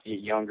going to have to get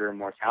younger and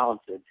more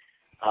talented.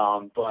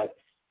 But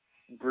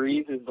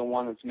Breeze is the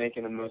one that's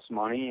making the most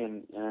money,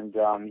 and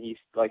he's,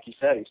 like you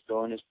said, he's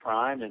still in his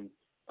prime, and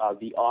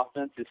the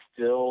offense is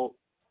still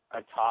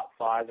a top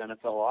 5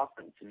 NFL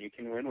offense, and you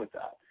can win with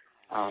that.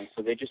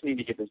 So they just need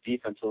to get this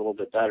defense a little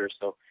bit better.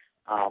 So,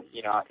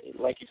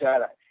 like you said,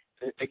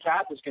 the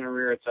cap is going to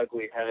rear its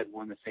ugly head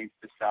when the Saints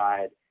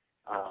decide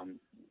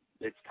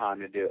it's time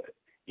to do it.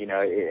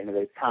 And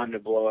it's time to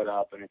blow it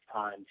up, and it's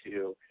time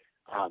to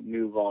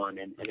move on.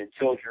 And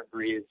until Drew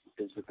Brees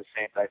is with the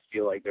Saints, I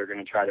feel like they're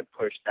going to try to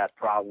push that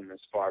problem as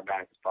far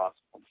back as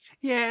possible.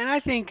 Yeah, and I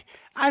think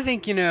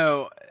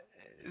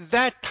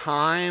that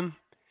time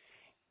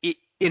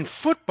in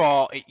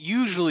football,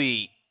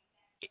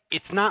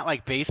 it's not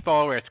like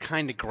baseball where it's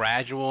kind of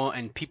gradual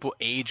and people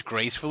age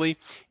gracefully.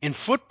 In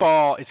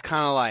football, it's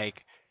kind of like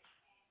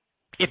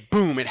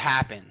it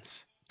happens,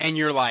 and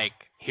you're like,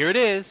 here it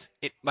is.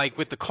 It like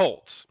with the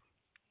Colts,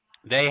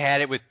 they had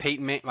it with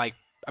Peyton Manning.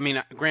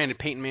 Granted,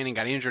 Peyton Manning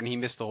got injured and he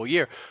missed the whole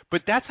year,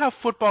 but that's how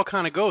football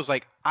kind of goes.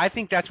 Like, I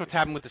think that's what's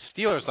happened with the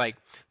Steelers. Like,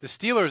 the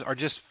Steelers are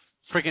just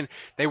freaking.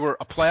 They were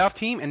a playoff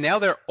team, and now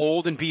they're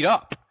old and beat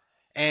up,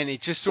 and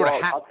it just sort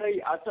of. I'll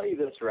tell you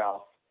this,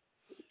 Ralph.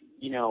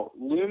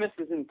 Loomis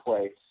is in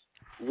place.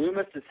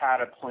 Loomis has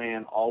had a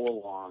plan all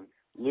along.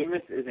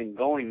 Loomis isn't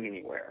going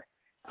anywhere.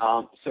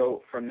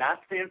 So from that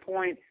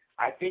standpoint,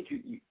 I think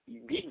you'd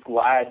be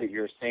glad that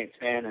you're a Saints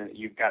fan and that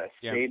you've got a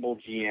stable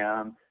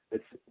GM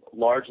that's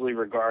largely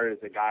regarded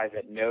as a guy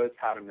that knows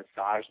how to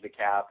massage the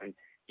cap, and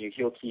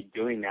he'll keep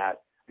doing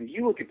that. If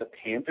you look at the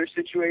Panthers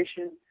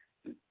situation,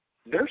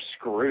 they're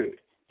screwed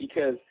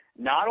because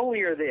not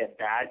only are they a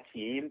bad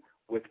team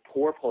with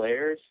poor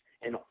players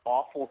and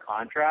awful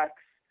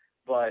contracts,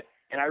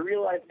 and I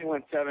realize they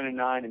went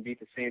 7-9 and beat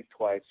the Saints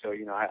twice, so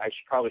I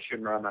probably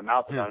shouldn't run my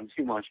mouth about them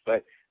too much,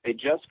 but they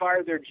just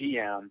fired their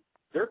GM.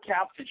 Their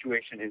cap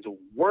situation is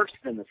worse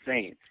than the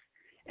Saints.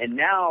 And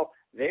now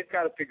they've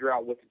got to figure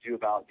out what to do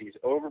about these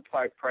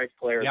overpriced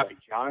players like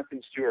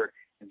Jonathan Stewart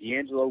and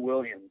D'Angelo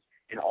Williams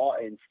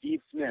and Steve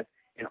Smith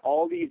and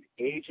all these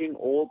aging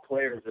old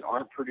players that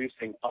aren't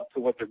producing up to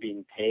what they're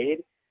being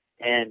paid.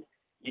 And,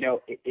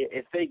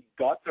 if they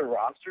gut their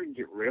roster and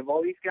get rid of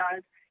all these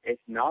guys,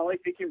 it's not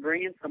like they can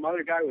bring in some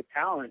other guy with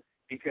talent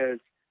because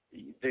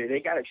they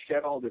got to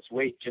shed all this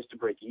weight just to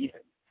break even.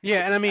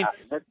 Yeah, and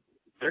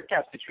their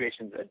cap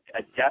situation's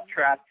a death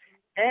trap,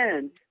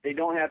 and they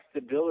don't have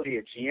stability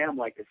at GM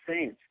like the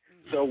Saints.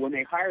 So when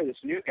they hire this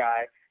new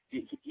guy,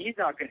 it's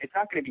not going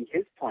to be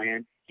his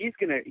plan. He's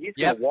going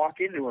to walk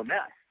into a mess.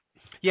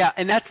 Yeah,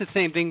 and that's the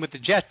same thing with the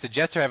Jets. The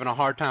Jets are having a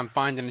hard time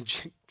finding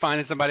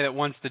somebody that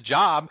wants the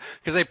job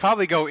because they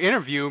probably go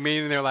interview me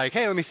and they're like,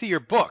 hey, let me see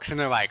your books. And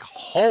they're like,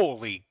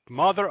 holy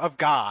mother of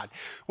God.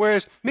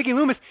 Whereas Mickey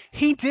Loomis,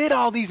 he did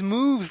all these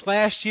moves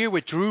last year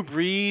with Drew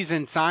Brees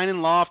and signing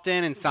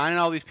Lofton and signing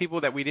all these people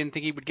that we didn't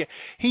think he would get.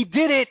 He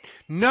did it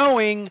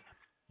knowing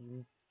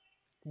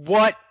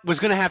what was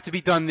going to have to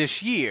be done this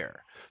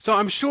year. So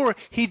I'm sure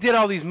he did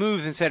all these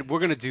moves and said, we're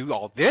going to do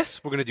all this,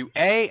 we're going to do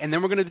A, and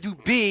then we're going to do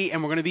B,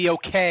 and we're going to be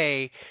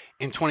okay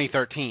in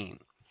 2013.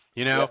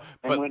 Yep.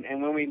 But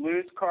when we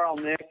lose Carl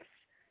Nicks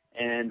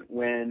and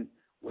when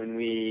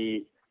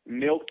we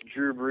milked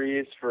Drew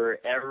Brees for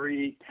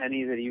every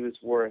penny that he was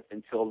worth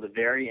until the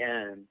very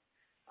end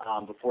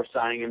before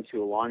signing him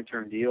to a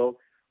long-term deal,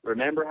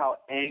 remember how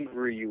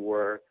angry you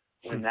were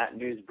when that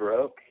news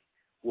broke?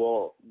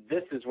 Well,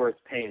 this is where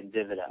it's paying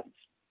dividends.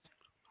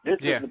 This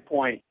is the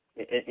point.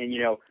 And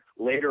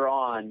later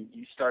on,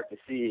 you start to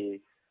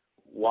see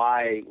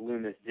why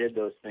Loomis did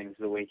those things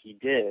the way he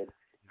did.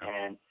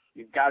 And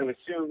you've got to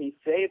assume he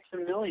saved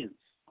some millions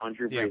on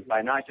Drew Brees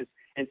by not just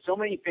 – and so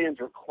many fans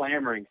were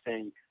clamoring,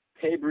 saying,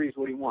 pay Brees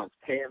what he wants,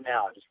 pay him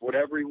now, just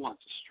whatever he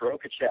wants, just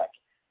stroke a check,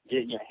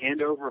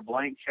 hand over a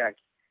blank check.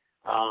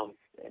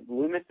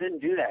 Loomis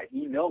didn't do that.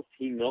 He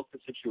milked the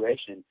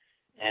situation.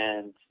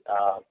 And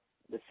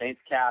the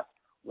Saints cap,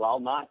 while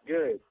not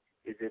good,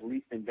 is at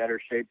least in better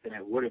shape than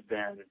it would have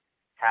been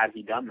had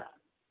he done that.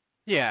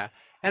 Yeah,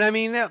 and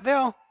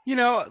they'll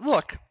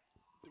look,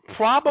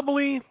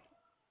 probably,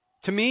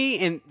 to me,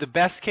 in the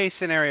best case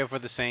scenario for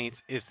the Saints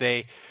is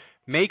they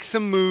make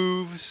some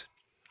moves,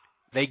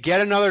 they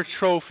get another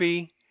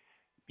trophy,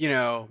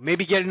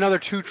 maybe get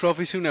another 2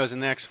 trophies, who knows, in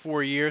the next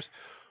 4 years.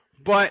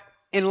 But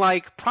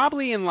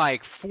probably in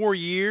 4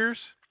 years,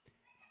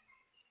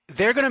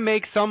 they're going to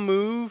make some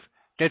move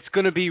that's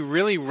going to be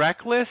really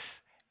reckless,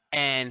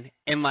 and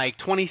in like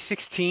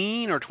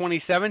 2016 or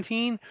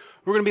 2017,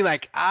 we're going to be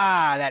like,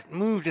 that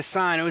move to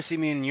sign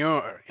Osimhen,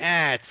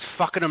 it's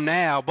fucking him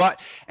now.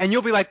 And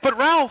you'll be like, but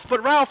Ralph,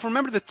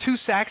 remember the 2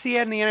 sacks he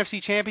had in the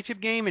NFC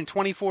Championship game in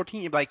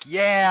 2014? You'll be like,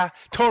 yeah,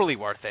 totally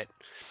worth it.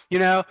 You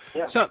know?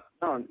 Yeah. So,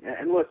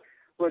 and look,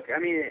 I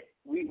mean,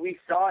 we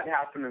saw it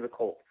happen to the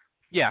Colts.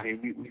 Yeah. I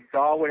mean, we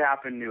saw what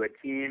happened to a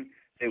team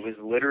that was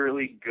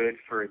literally good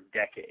for a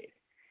decade.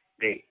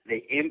 They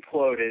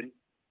imploded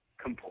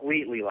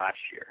completely last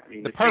year. I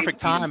mean, the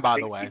perfect time, by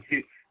the way.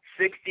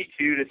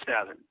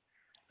 62-7.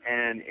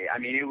 And, I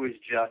mean, it was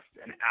just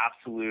an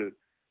absolute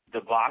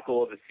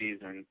debacle of a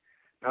season.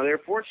 Now, they're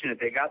fortunate.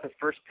 They got the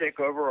first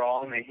pick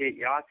overall, and they hit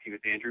Yahtzee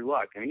with Andrew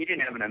Luck. I mean, he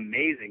didn't have an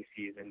amazing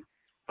season,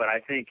 but I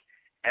think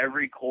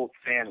every Colts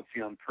fan is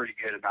feeling pretty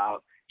good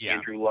about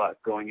Andrew Luck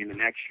going into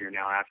next year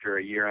now after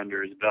a year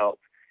under his belt.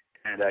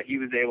 And he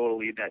was able to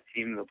lead that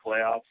team to the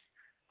playoffs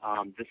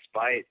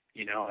despite,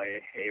 you know,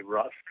 a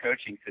rough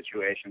coaching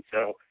situation.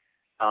 So,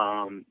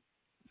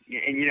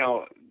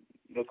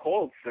 the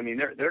Colts, I mean,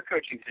 their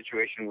coaching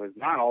situation was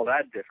not all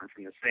that different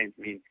from the Saints.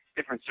 I mean,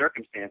 different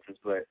circumstances,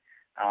 but,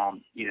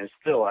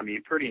 still, I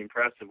mean, pretty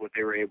impressive what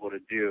they were able to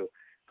do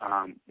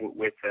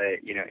with,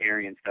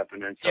 Arians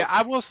stepping in. So, yeah,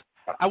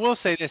 I will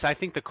say this. I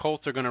think the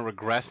Colts are going to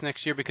regress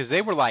next year because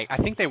they were I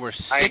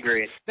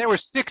agree. They were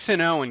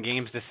 6-0 in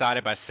games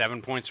decided by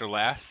 7 points or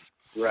less.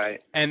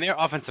 Right. And their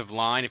offensive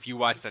line, if you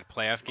watch that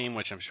playoff game,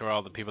 which I'm sure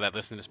all the people that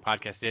listen to this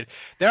podcast did,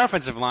 their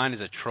offensive line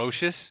is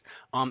atrocious.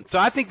 So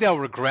I think they'll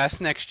regress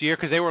next year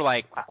because they were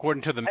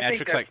according to the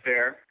metrics, I think that's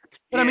fair.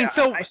 But yeah, I mean,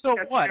 so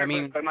what? Fair, I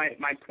mean, but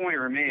my point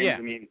remains. Yeah.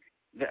 I mean,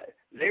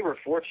 they were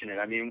fortunate.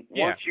 I mean,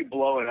 once you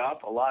blow it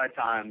up, a lot of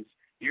times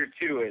year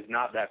 2 is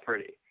not that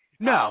pretty.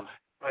 No.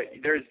 But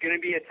there's going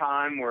to be a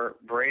time where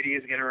Brady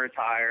is going to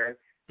retire.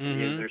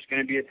 Mm-hmm. There's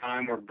going to be a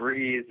time where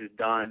Breeze is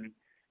done.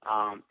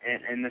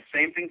 And the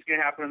same thing's going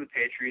to happen to the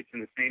Patriots,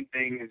 and the same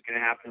thing is going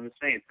to happen to the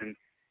Saints. And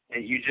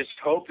you just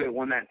hope that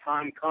when that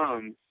time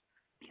comes,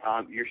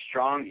 you're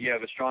strong. You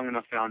have a strong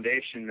enough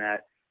foundation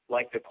that,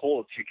 like the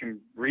Colts, you can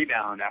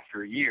rebound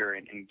after a year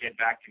and get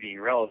back to being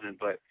relevant.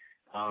 But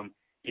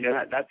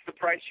that's the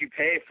price you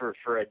pay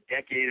for a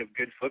decade of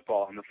good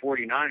football. And the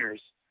 49ers,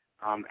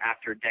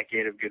 after a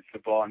decade of good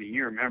football, I mean,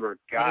 you remember,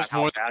 God,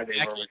 how bad they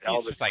were with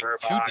Elvis Burbach.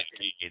 2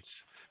 decades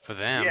for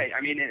them. Yeah,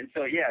 I mean,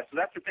 so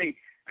that's the thing.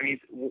 I mean,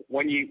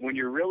 when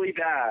you're really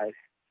bad,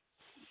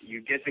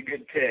 you get the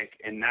good pick,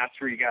 and that's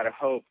where you got to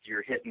hope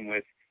you're hitting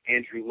with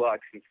Andrew Luck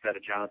instead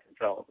of Jonathan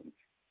Sullivan.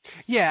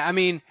 Yeah, I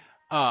mean,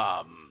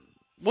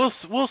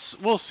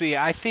 we'll see.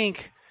 I think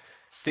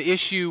the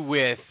issue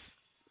with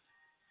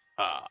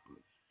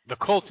the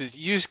Colts is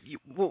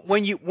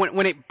when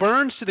it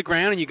burns to the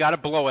ground and you got to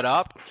blow it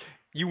up,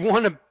 you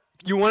want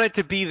it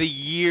to be the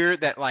year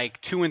that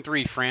 2 and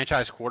 3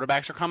 franchise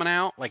quarterbacks are coming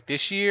out, like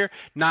this year,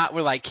 not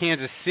with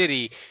Kansas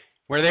City,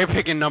 where they're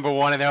picking number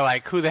 1 and they're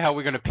like, who the hell are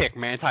we going to pick?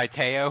 Manti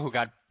Te'o, who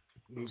got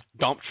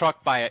dump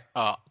trucked by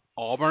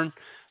Auburn,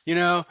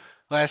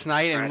 last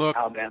night, and look,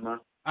 Alabama.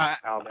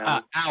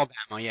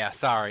 Yeah,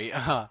 sorry.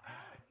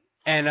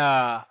 And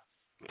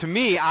to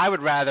me, I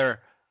would rather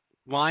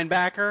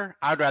linebacker.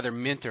 I'd rather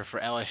Minter for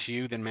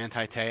LSU than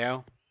Manti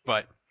Te'o,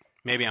 but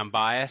maybe I'm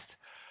biased.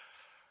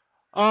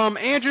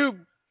 Andrew,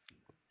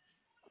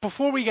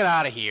 before we get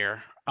out of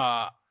here,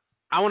 I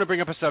want to bring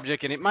up a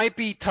subject, and it might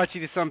be touchy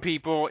to some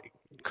people.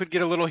 It could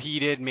get a little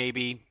heated,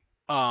 maybe.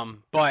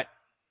 And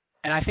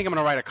I think I'm going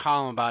to write a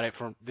column about it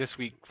for this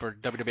week for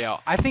WWL.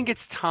 I think it's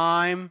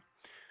time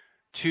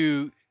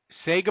to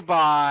say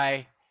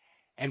goodbye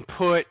and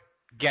put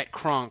Get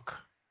Crunk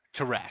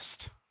to rest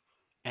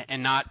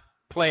and not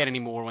play it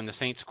anymore when the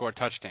Saints score a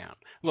touchdown.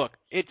 Look,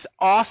 it's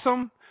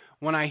awesome.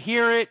 When I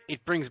hear it,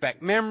 it brings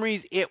back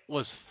memories. It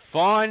was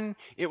fun.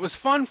 It was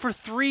fun for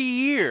 3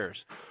 years.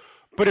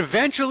 But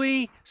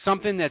eventually,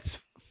 something that's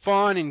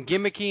fun and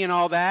gimmicky and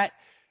all that,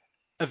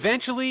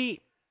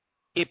 eventually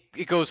it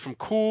goes from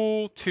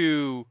cool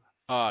to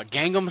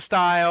Gangnam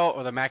Style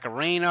or the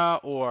Macarena,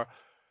 or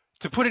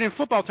to put it in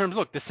football terms,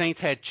 look, the Saints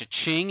had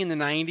Cha-Ching in the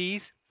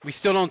 90s. We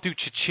still don't do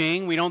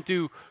Cha-Ching. We don't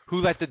do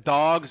Who Let the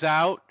Dogs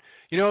Out.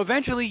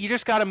 Eventually you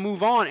just got to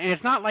move on. And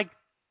it's not like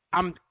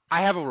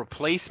I have a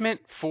replacement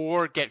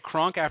for Get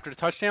Crunk after the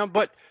touchdown,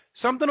 but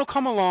something will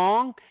come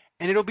along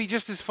and it'll be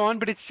just as fun.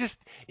 But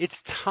it's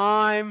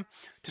time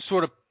to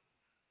sort of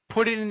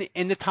put it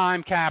in the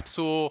time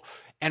capsule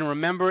and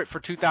remember it for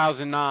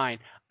 2009.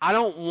 I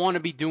don't want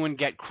to be doing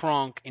Get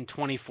Crunk in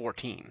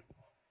 2014.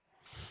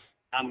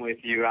 I'm with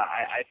you.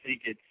 I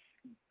think it's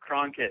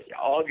Crunk.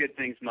 All good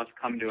things must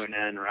come to an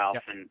end, Ralph.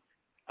 Yep.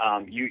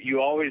 And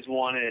you always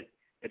want it.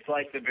 It's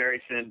like the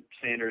Barry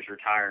Sanders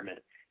retirement.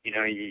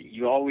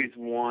 You always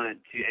want it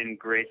to end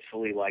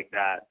gracefully like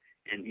that,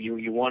 and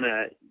you want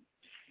to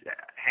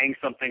hang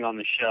something on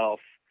the shelf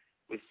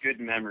with good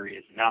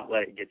memories, not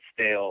let it get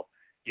stale.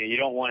 You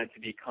don't want it to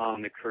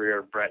become the career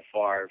of Brett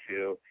Favre,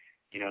 who,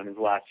 in his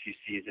last few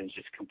seasons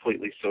just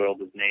completely soiled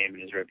his name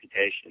and his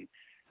reputation.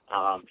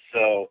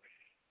 So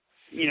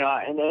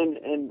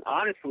and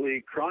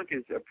honestly, Kronk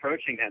is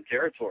approaching that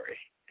territory.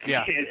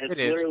 Yeah, it's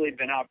literally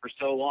been out for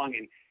so long,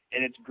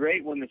 and it's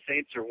great when the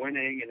Saints are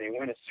winning and they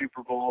win a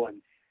Super Bowl.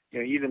 And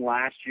even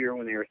last year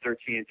when they were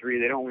 13-3,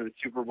 they don't win the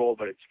Super Bowl,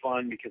 but it's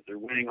fun because they're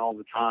winning all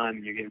the time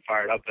and you're getting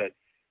fired up. But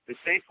the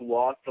Saints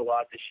lost a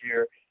lot this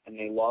year, and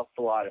they lost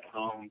a lot at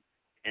home,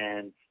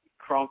 and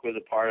Kronk was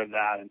a part of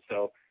that, and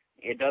so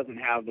it doesn't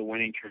have the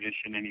winning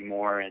tradition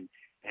anymore. And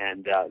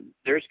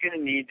there's going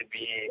to need to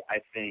be, I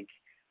think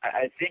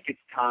it's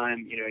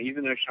time.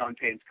 Even though Sean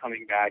Payton's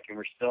coming back, and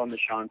we're still in the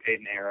Sean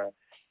Payton era,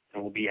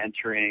 and we'll be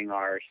entering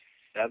our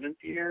 7th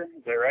year.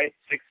 Is that right?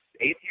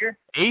 8th year?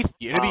 8th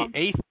year. It'll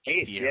be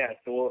 8th year. Yeah.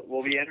 So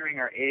we'll be entering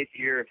our 8th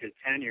year of his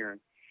tenure.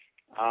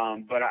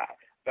 But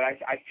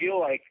I feel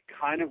like,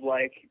 kind of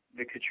like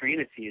the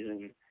Katrina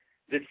season,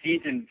 this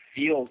season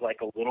feels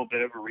like a little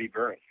bit of a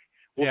rebirth.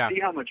 We'll see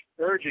how much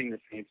purging the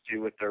Saints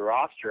do with their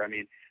roster. I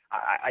mean,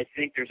 I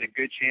think there's a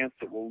good chance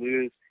that we'll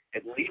lose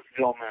at least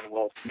Vilma and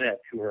Will Smith,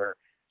 who are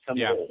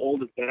some of the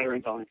oldest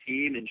veterans on the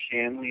team, and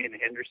Shanley and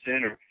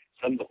Henderson are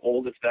some of the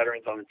oldest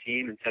veterans on the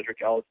team, and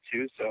Cedric Ellis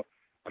too. So,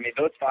 I mean,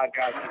 those 5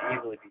 guys can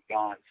easily be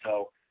gone.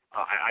 So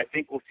I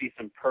think we'll see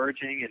some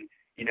purging, and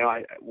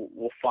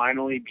we'll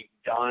finally be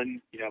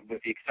done,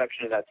 with the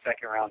exception of that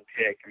second-round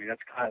pick. I mean,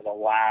 that's kind of the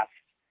last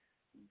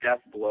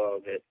death blow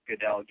that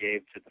Goodell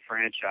gave to the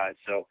franchise.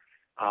 So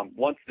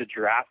once the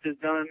draft is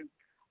done,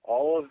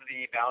 all of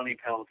the bounty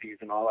penalties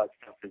and all that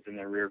stuff is in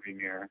the rearview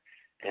mirror.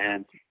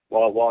 And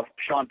while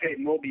Sean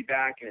Payton will be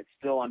back and it's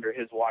still under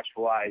his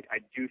watchful eye, I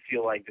do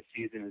feel like the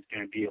season is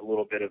going to be a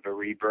little bit of a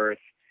rebirth,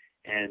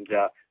 and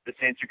the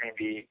Saints are going to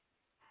be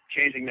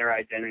changing their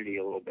identity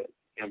a little bit.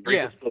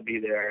 Brees will still be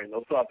there, and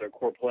they'll still have their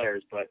core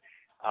players, but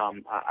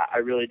I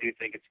really do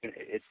think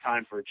it's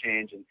time for a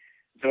change. And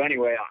so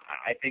anyway,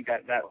 I think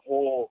that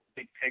whole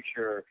big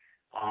picture,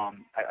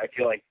 I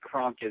feel like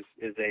Kronk is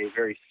a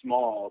very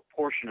small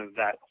portion of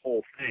that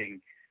whole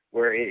thing,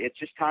 where it's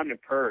just time to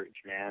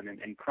purge, man.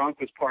 And Kronk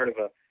was part of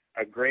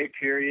a great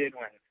period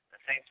when the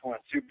Saints won a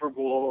Super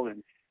Bowl,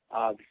 and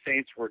the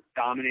Saints were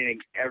dominating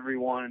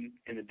everyone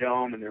in the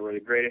Dome, and they were the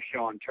greatest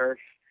show on turf,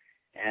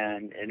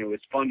 and it was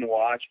fun to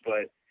watch.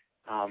 But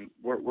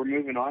we're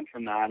moving on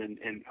from that, and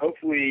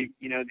hopefully,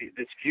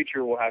 this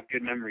future will have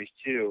good memories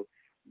too.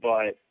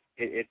 But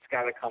it's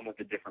got to come with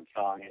a different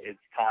song. It's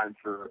time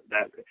for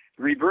that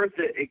rebirth.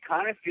 It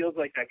kind of feels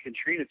like that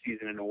Katrina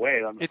season in a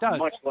way. It does.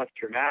 Much less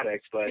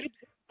dramatic, but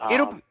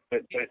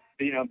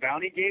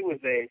Bounty Gate was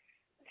a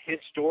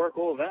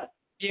historical event.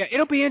 Yeah,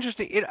 it'll be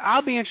interesting.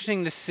 I'll be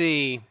interesting to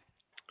see.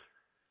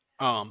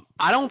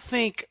 I don't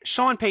think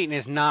Sean Payton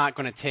is not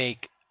going to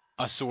take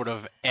a sort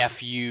of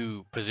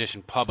FU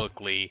position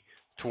publicly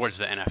towards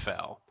the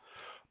NFL,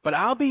 but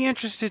I'll be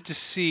interested to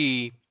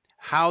see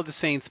how the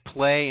Saints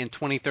play in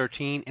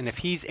 2013, and if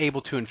he's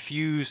able to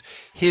infuse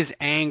his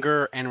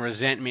anger and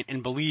resentment,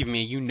 and believe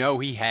me,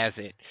 he has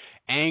it,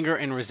 anger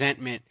and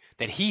resentment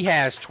that he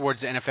has towards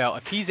the NFL,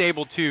 if he's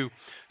able to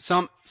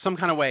some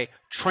kind of way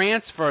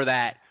transfer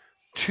that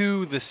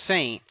to the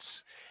Saints,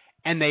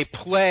 and they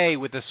play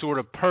with a sort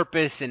of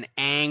purpose and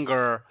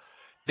anger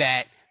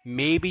that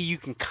maybe you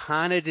can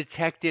kind of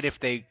detect it if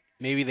they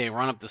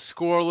run up the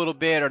score a little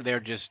bit, or they're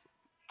just,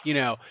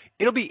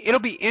 it'll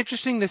be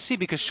interesting to see,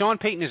 because Sean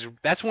Payton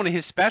that's one of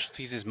his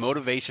specialties, is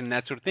motivation and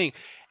that sort of thing,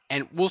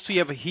 and we'll see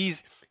if he's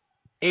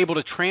able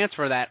to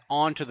transfer that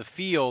onto the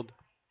field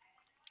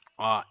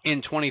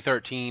in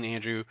 2013,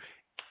 Andrew.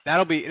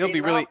 It'll be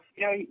really.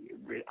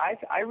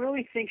 I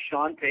really think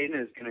Sean Payton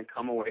is going to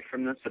come away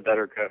from this a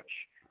better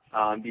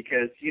coach,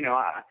 because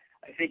I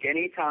think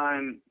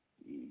anytime.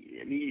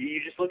 I mean, you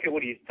just look at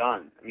what he's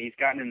done. I mean, he's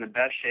gotten in the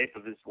best shape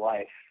of his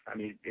life. I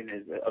mean,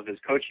 of his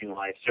coaching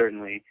life,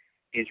 certainly.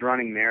 He's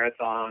running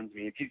marathons. I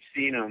mean, if you've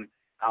seen him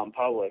out in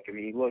public, I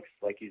mean, he looks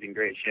like he's in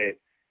great shape.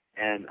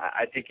 And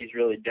I think he's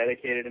really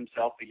dedicated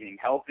himself to getting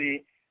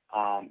healthy.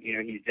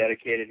 He's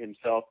dedicated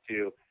himself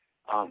to,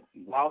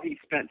 while he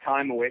spent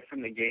time away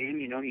from the game,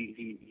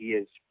 he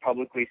has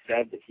publicly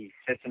said that he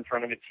sits in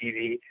front of a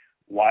TV,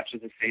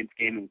 watches the Saints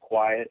game in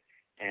quiet,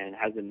 and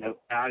has a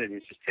notepad and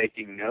is just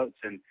taking notes.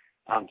 And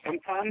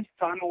sometimes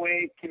time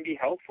away can be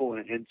helpful,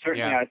 and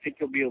certainly I think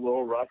he'll be a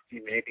little rusty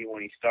maybe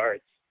when he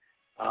starts.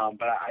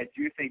 But I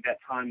do think that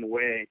time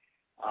away,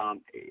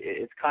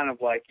 it's kind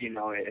of like,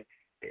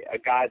 a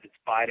guy that's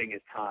biding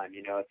his time.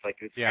 It's like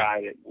this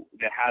guy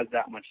that has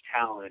that much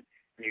talent,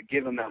 and you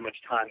give him that much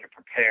time to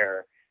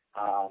prepare.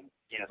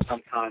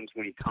 Sometimes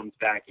when he comes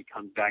back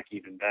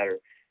even better.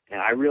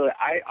 And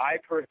I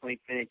personally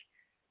think,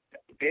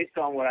 based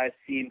on what I've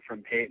seen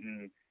from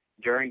Payton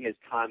during his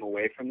time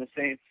away from the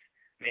Saints,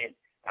 I mean,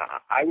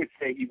 I would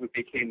say he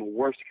became a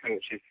worse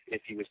coach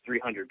if he was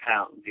 300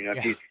 pounds.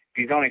 If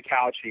he's on a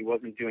couch and he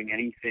wasn't doing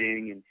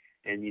anything,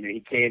 and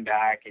he came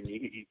back and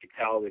you could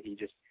tell that he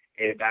just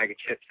ate a bag of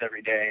chips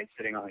every day and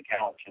sitting on the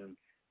couch and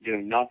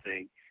doing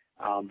nothing.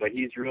 But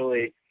he's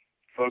really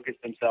focused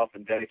himself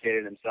and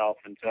dedicated himself,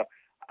 and so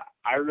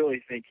I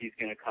really think he's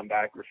going to come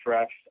back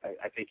refreshed.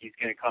 I think he's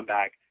going to come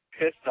back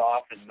pissed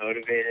off and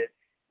motivated,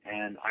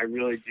 and I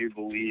really do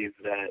believe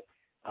that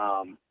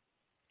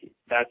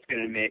that's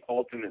going to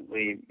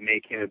ultimately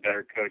make him a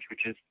better coach,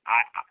 which is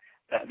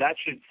that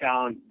should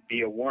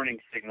be a warning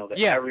signal to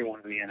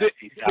everyone in the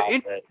NFC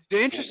South that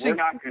we're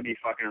not going to be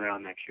fucking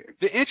around next year.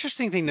 The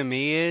interesting thing to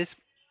me is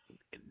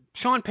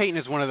Sean Payton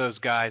is one of those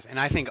guys, and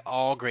I think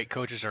all great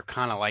coaches are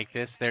kind of like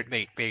this.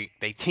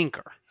 They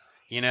tinker,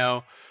 you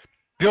know.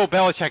 Bill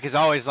Belichick is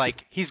always like,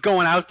 he's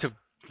going out to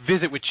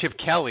visit with Chip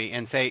Kelly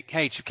and say,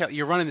 hey, Chip Kelly,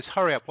 you're running this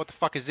hurry up. What the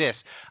fuck is this?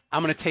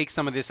 I'm going to take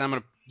some of this and I'm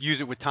going to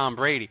use it with Tom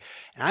Brady.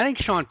 And I think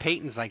Sean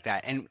Payton's like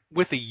that. And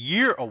with a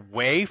year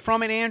away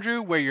from it,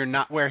 Andrew,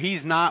 where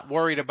he's not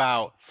worried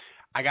about,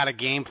 I got a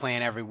game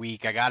plan every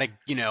week. I got to,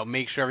 you know,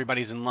 make sure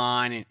everybody's in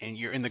line and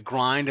you're in the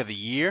grind of the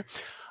year.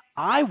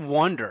 I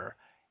wonder,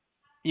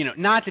 you know,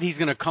 not that he's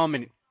going to come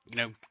and, you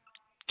know,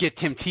 get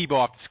Tim Tebow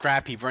off the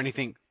scrap heap or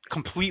anything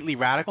completely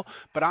radical,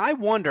 but I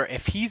wonder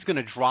if he's going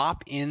to drop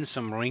in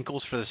some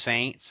wrinkles for the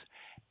Saints,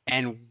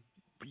 and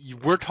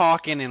we're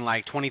talking in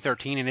like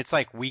 2013, and it's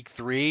like week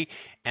 3,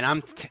 and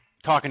I'm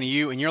talking to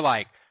you, and you're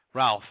like,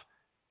 Ralph,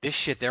 this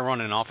shit they're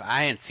running off,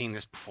 I hadn't seen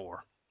this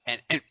before,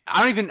 and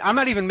I'm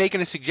not even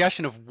making a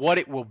suggestion of what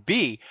it will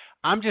be.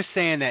 I'm just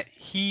saying that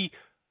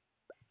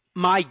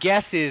my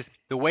guess is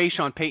the way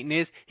Sean Payton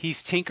is, he's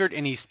tinkered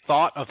and he's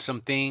thought of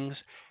some things,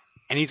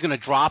 and he's going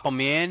to drop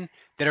them in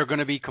that are going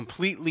to be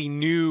completely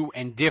new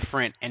and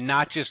different and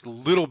not just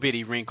little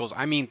bitty wrinkles.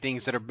 I mean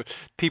things that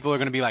people are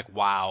going to be like,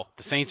 wow,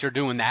 the Saints are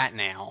doing that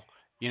now,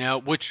 you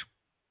know, which,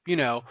 you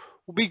know,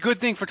 will be a good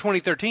thing for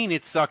 2013.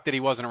 It sucked that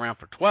he wasn't around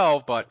for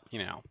 12, but, you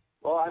know.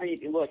 Well, I mean,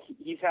 look,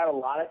 he's had a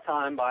lot of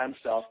time by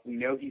himself. We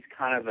know he's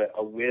kind of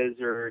a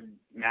wizard,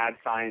 mad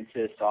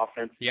scientist,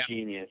 offensive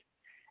genius.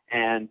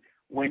 And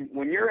when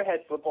you're a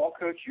head football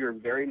coach, you're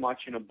very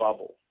much in a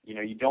bubble. You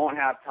know, you don't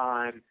have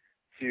time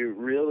to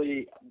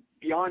really,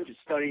 beyond just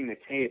studying the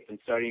tape and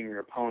studying your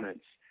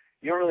opponents,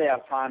 you don't really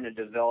have time to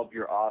develop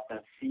your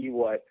offense, see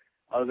what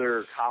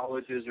other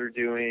colleges are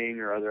doing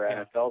or other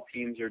NFL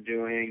teams are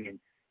doing, and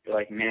you're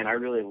like, man, I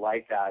really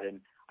like that, and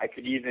I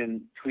could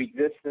even tweak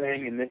this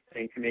thing and this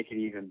thing to make it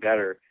even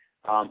better.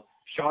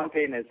 Sean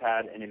Payton has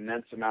had an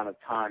immense amount of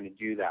time to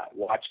do that.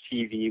 Watch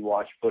TV,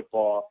 watch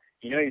football.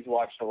 You know, he's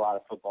watched a lot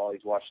of football.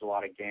 He's watched a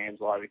lot of games,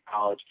 a lot of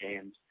college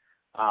games.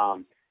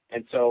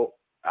 And so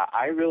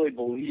I really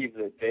believe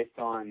that based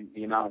on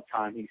the amount of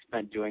time he's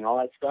spent doing all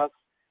that stuff,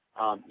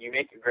 you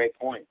make a great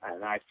point,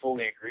 and I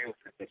fully agree with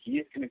it, that he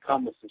is going to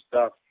come with some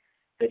stuff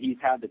that he's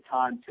had the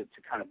time to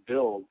kind of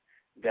build,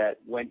 that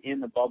when in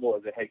the bubble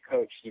as a head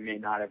coach, he may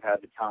not have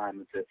had the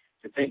time to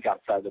think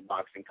outside the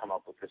box and come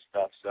up with this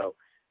stuff. So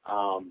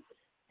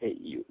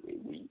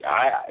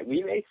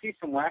we may see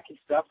some wacky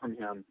stuff from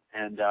him,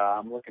 and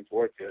I'm looking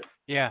forward to it.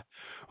 Yeah.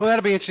 Well,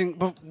 that'll be interesting.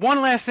 But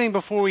one last thing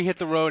before we hit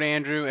the road,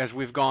 Andrew, as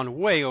we've gone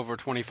way over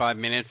 25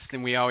 minutes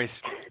than we always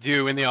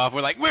do in the off.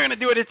 We're like, we're going to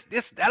do it.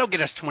 That'll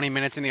get us 20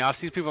 minutes in the off.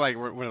 These people are like,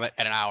 we're at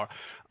an hour.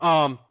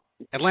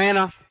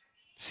 Atlanta,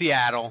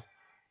 Seattle.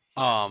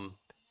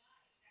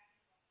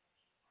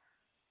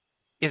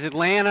 Is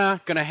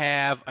Atlanta going to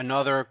have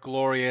another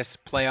glorious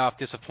playoff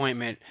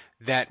disappointment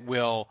that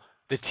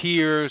the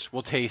tears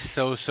will taste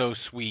so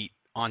sweet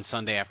on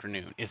Sunday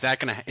afternoon? Is that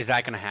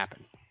going to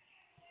happen?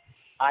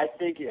 I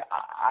think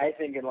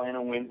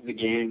Atlanta wins the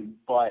game,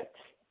 but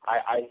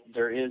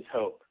there is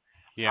hope.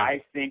 Yeah.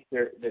 I think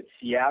that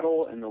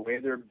Seattle and the way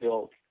they're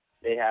built,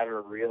 they have a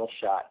real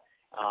shot.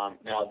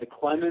 Now the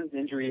Clemens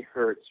injury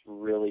hurts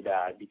really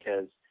bad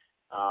because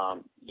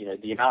you know,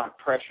 the amount of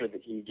pressure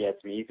that he gets.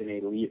 I mean, he's an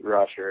elite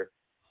rusher,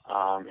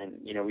 and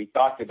you know, we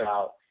talked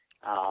about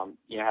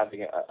you know,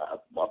 having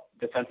a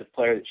defensive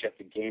player that you have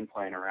to game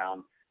plan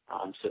around.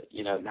 So,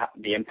 you know,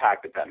 the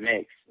impact that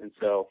makes. And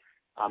so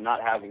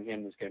not having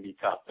him is going to be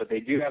tough. But they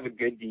do have a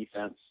good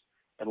defense.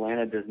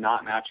 Atlanta does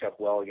not match up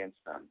well against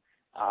them.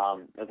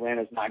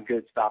 Atlanta's not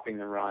good stopping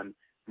the run.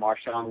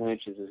 Marshawn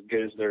Lynch is as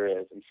good as there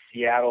is. And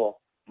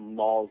Seattle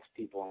mauls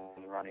people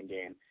in the running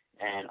game.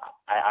 And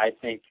I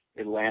think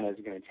Atlanta is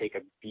going to take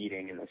a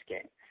beating in this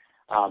game.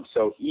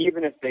 So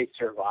even if they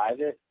survive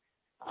it,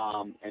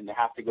 and they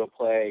have to go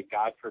play,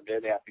 God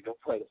forbid, they have to go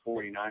play the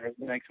 49ers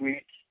the next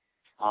week,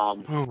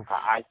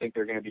 I think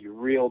they're going to be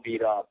real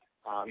beat up.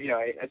 You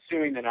know,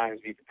 assuming the Niners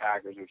beat the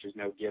Packers, which is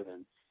no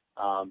given.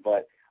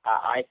 But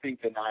I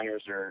think the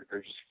Niners are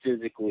just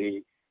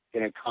physically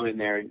going to come in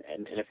there, and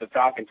if the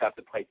Falcons have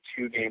to play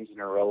 2 games in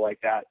a row like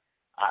that,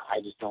 I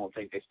just don't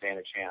think they stand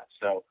a chance.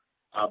 So,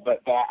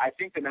 but I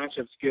think the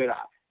matchup's good.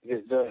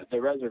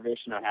 The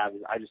reservation I have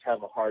is I just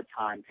have a hard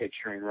time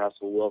picturing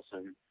Russell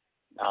Wilson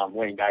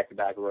winning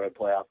back-to-back road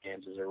playoff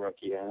games as a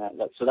rookie,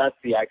 and so that's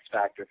the X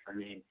factor for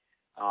me.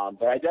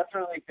 But I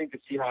definitely think the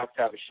Seahawks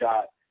have a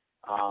shot.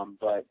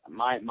 But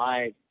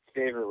my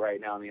favorite right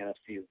now in the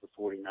NFC is the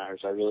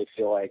 49ers. I really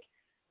feel like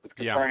with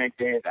Kaepernick,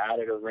 they have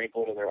added a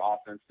wrinkle to their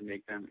offense to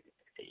make them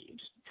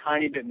just a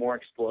tiny bit more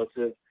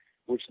explosive,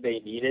 which they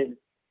needed.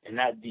 And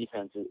that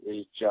defense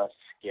is just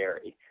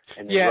scary.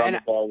 And they run the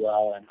ball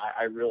well, and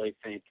I really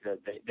think that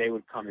they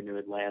would come into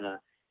Atlanta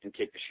and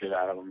kick the shit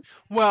out of them.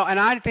 Well, and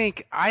I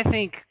think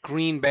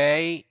Green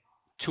Bay,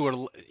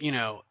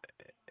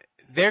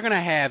 they're going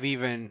to have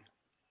even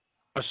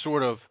a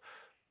sort of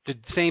the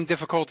same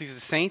difficulties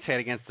the Saints had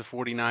against the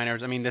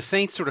 49ers. I mean, the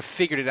Saints sort of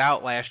figured it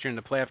out last year in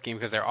the playoff game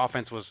because their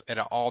offense was at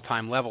an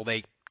all-time level.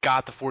 They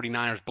got the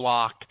 49ers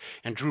blocked,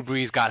 and Drew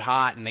Brees got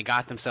hot, and they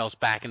got themselves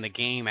back in the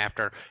game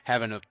after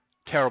having a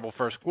terrible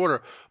first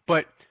quarter.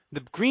 But the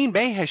Green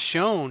Bay has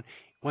shown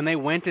when they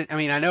went to – I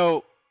mean, I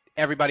know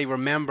everybody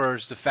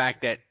remembers the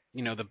fact that,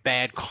 you know, the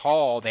bad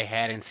call they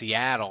had in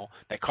Seattle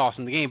that cost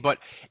them the game. But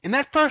in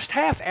that first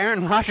half,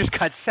 Aaron Rodgers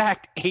got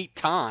sacked 8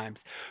 times.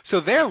 So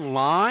their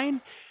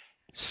line –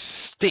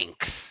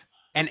 stinks.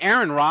 And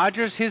Aaron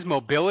Rodgers, his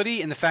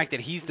mobility and the fact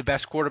that he's the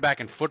best quarterback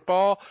in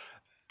football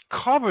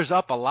covers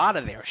up a lot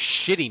of their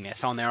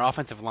shittiness on their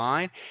offensive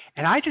line.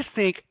 And I just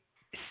think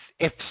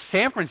if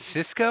San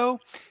Francisco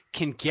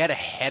can get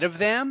ahead of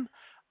them,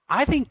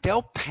 I think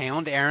they'll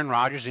pound Aaron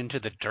Rodgers into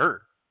the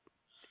dirt.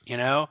 You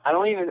know? I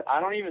don't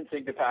even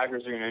think the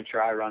Packers are going to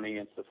try running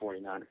against the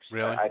 49ers.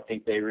 Really? I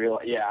think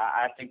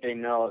I think they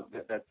know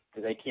that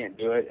they can't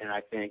do it, and I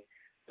think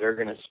they're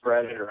going to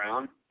spread it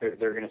around. They're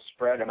going to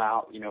spread them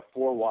out,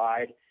 4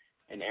 wide,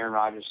 and Aaron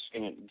Rodgers is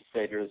going to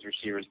say to his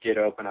receivers, get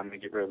open, I'm going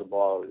to get rid of the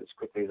ball as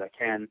quickly as I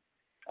can.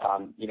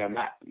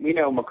 We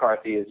know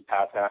McCarthy is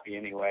pass happy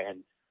anyway, and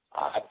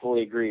I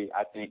fully agree.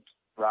 I think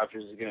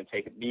Rodgers is going to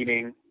take a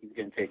beating. He's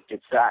going to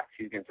get sacks.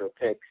 He's going to throw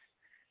picks,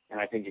 and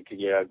I think it could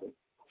get ugly.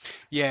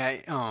 Yeah,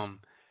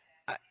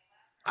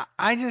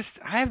 I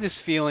have this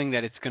feeling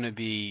that it's going to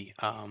be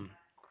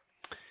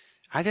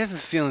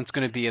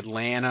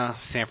Atlanta,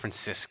 San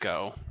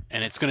Francisco,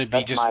 and it's going to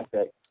be That's my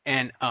pick.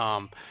 And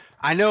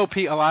I know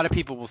a lot of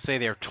people will say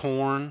they're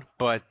torn,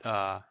 but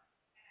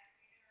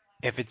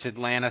if it's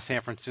Atlanta,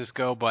 San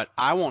Francisco, but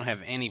I won't have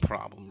any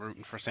problem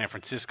rooting for San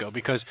Francisco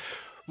because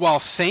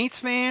while Saints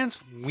fans,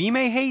 we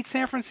may hate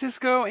San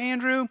Francisco,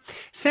 Andrew,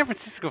 San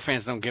Francisco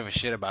fans don't give a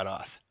shit about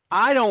us.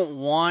 I don't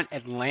want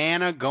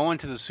Atlanta going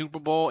to the Super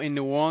Bowl in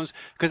New Orleans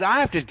because I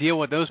have to deal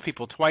with those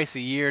people twice a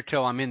year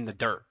till I'm in the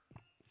dirt.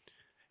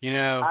 You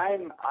know,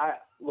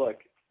 look,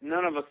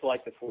 none of us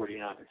like the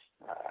 49ers.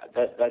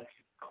 That's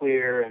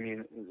clear. I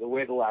mean, the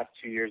way the last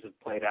 2 years have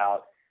played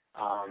out,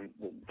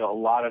 a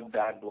lot of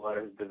bad blood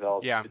has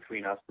developed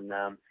between us and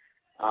them.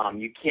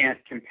 You can't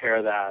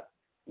compare that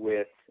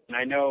with, and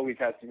I know we've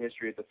had some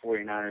history with the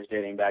 49ers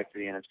dating back to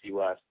the NFC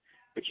West,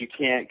 but you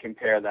can't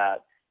compare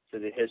that to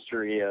the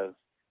history of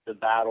the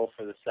battle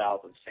for the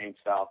South of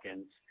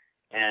Saints-Falcons.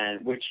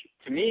 And which,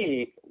 to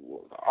me,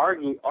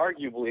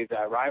 arguably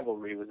that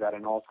rivalry was at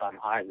an all-time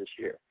high this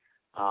year,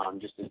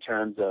 just in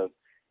terms of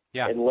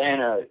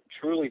Atlanta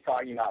truly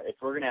talking about if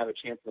we're going to have a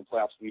chance in the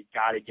playoffs, we've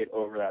got to get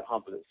over that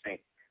hump of the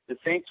Saints. The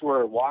Saints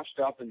were washed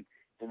up and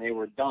they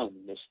were done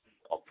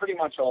pretty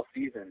much all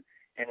season,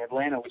 and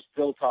Atlanta was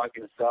still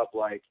talking us up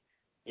like,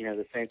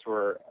 the Saints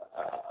were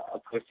a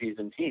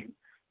postseason team.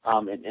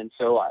 And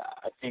so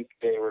I think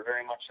they were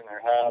very much in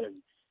their head,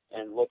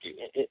 and look,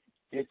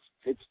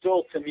 it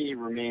still, to me,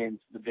 remains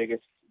the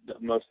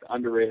most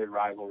underrated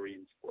rivalry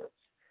in sports.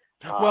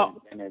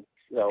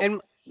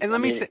 And let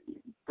me say,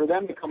 for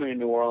them to come into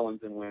New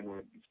Orleans and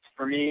win,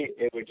 for me,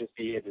 it would just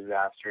be a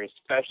disaster,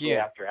 especially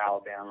after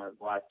Alabama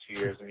the last 2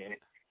 years. I mean,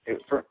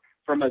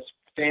 from a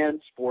fan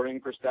sporting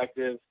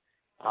perspective,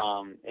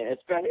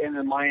 it's been in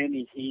the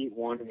Miami Heat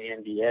won in the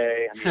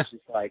NBA. I mean, it's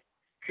just like,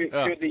 could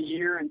the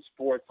year in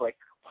sports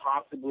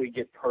possibly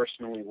get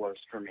personally worse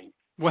for me?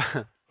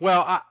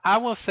 Well, I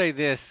will say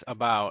this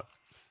about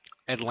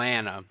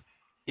Atlanta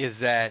is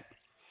that,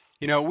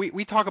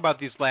 we talk about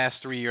these last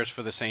 3 years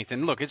for the Saints,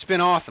 and look, it's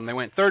been awesome. They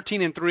went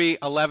 13-3,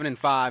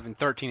 11-5, and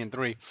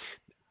 13-3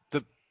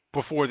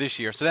 before this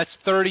year. So that's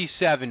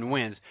 37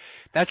 wins.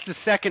 That's the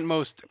second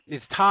most.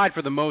 It's tied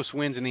for the most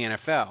wins in the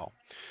NFL.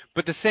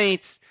 But the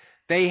Saints,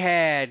 they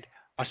had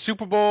a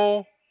Super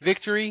Bowl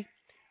victory,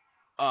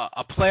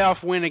 a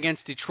playoff win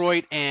against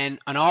Detroit, and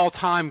an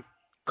all-time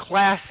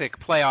classic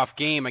playoff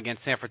game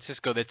against San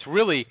Francisco that's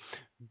really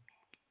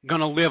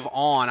going to live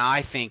on,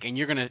 I think, and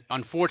you're going to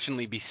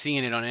unfortunately be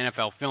seeing it on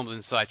NFL films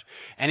and such.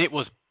 And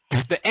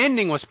the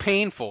ending was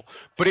painful,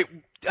 but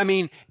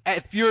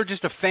if you're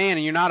just a fan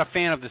and you're not a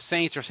fan of the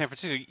Saints or San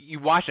Francisco, you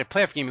watch that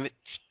playoff game,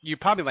 you're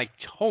probably like,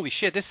 holy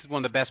shit, this is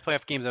one of the best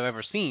playoff games I've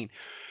ever seen.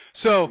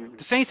 So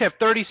the Saints have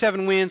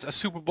 37 wins, a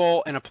Super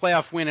Bowl, and a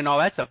playoff win and all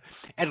that stuff.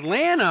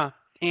 Atlanta,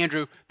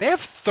 Andrew, they have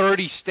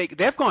 30 stakes.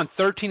 They've gone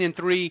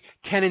 13-3,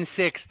 10-6,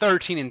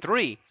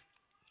 13-3.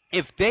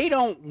 If they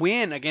don't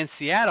win against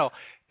Seattle,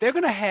 they're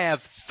going to have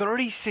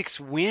 36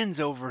 wins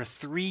over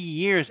 3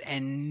 years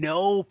and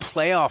no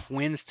playoff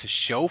wins to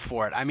show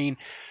for it. I mean,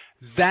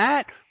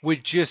 that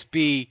would just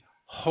be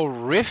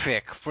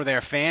horrific for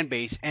their fan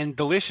base and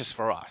delicious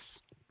for us.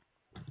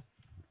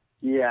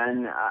 Yeah,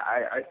 and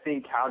I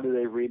think how do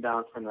they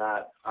rebound from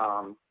that?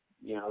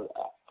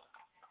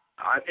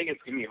 I think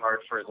it's going to be hard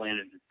for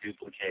Atlanta to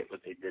duplicate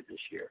what they did this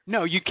year.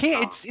 No, you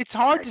can't. It's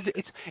hard to.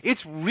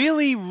 It's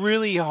really,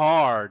 really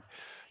hard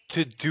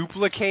to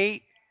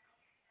duplicate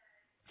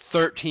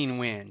 13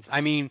 wins.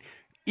 I mean,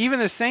 even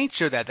the Saints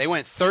showed that. They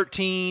went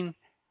 13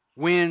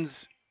 wins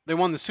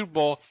the Super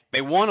Bowl.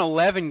 They won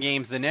 11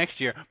 games the next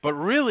year, but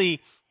really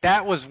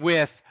that was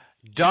with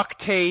duct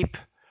tape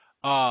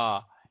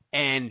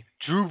and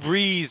Drew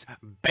Brees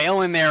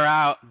bailing their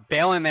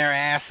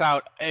ass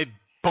out a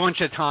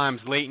bunch of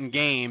times late in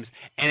games,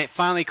 and it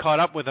finally caught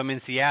up with them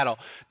in Seattle.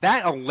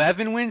 That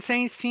 11-win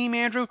Saints team,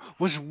 Andrew,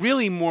 was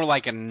really more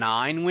like a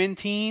 9-win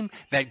team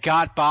that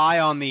got by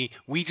on the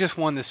 "we just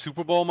won the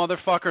Super Bowl,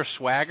 motherfucker"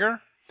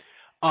 swagger.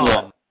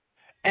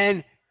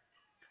 And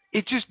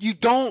it just, you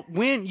don't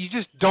win. You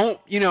just don't,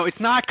 it's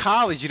not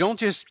college. You don't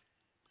just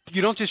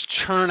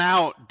churn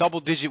out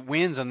double-digit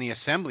wins on the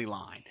assembly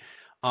line.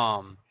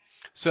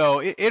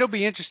 So it'll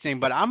be interesting,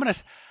 but I'm gonna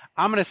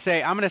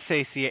say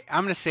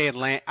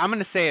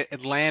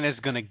Atlanta's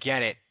gonna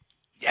get it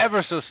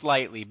ever so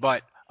slightly.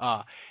 But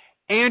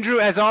Andrew,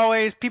 as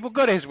always, people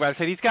go to his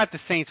website. He's got the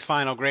Saints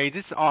final grades.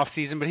 It's off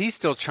season, but he's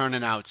still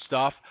churning out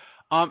stuff.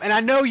 And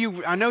I know you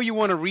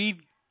want to read.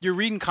 You're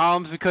reading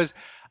columns because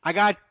I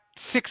got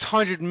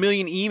 600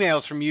 million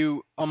emails from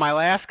you on my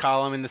last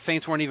column, and the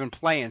Saints weren't even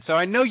playing. So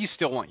I know you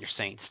still want your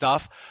Saints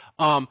stuff.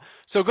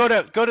 So go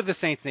to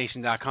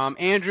thesaintsnation.com.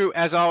 Andrew,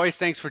 as always,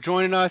 thanks for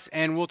joining us,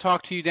 and we'll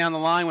talk to you down the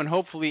line when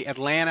hopefully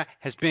Atlanta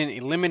has been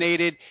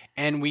eliminated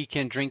and we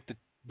can drink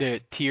the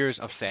tears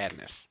of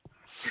sadness.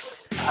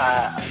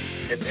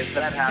 If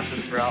that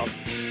happens, Ralph,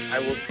 I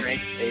will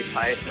drink a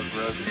pint of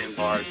Roseman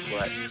Bar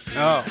Sweat.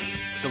 Oh,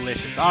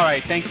 delicious. All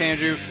right, thanks,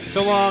 Andrew.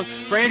 So long.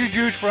 For Andrew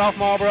Juge, for Ralph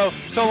Marlboro,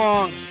 so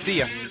long. See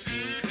ya.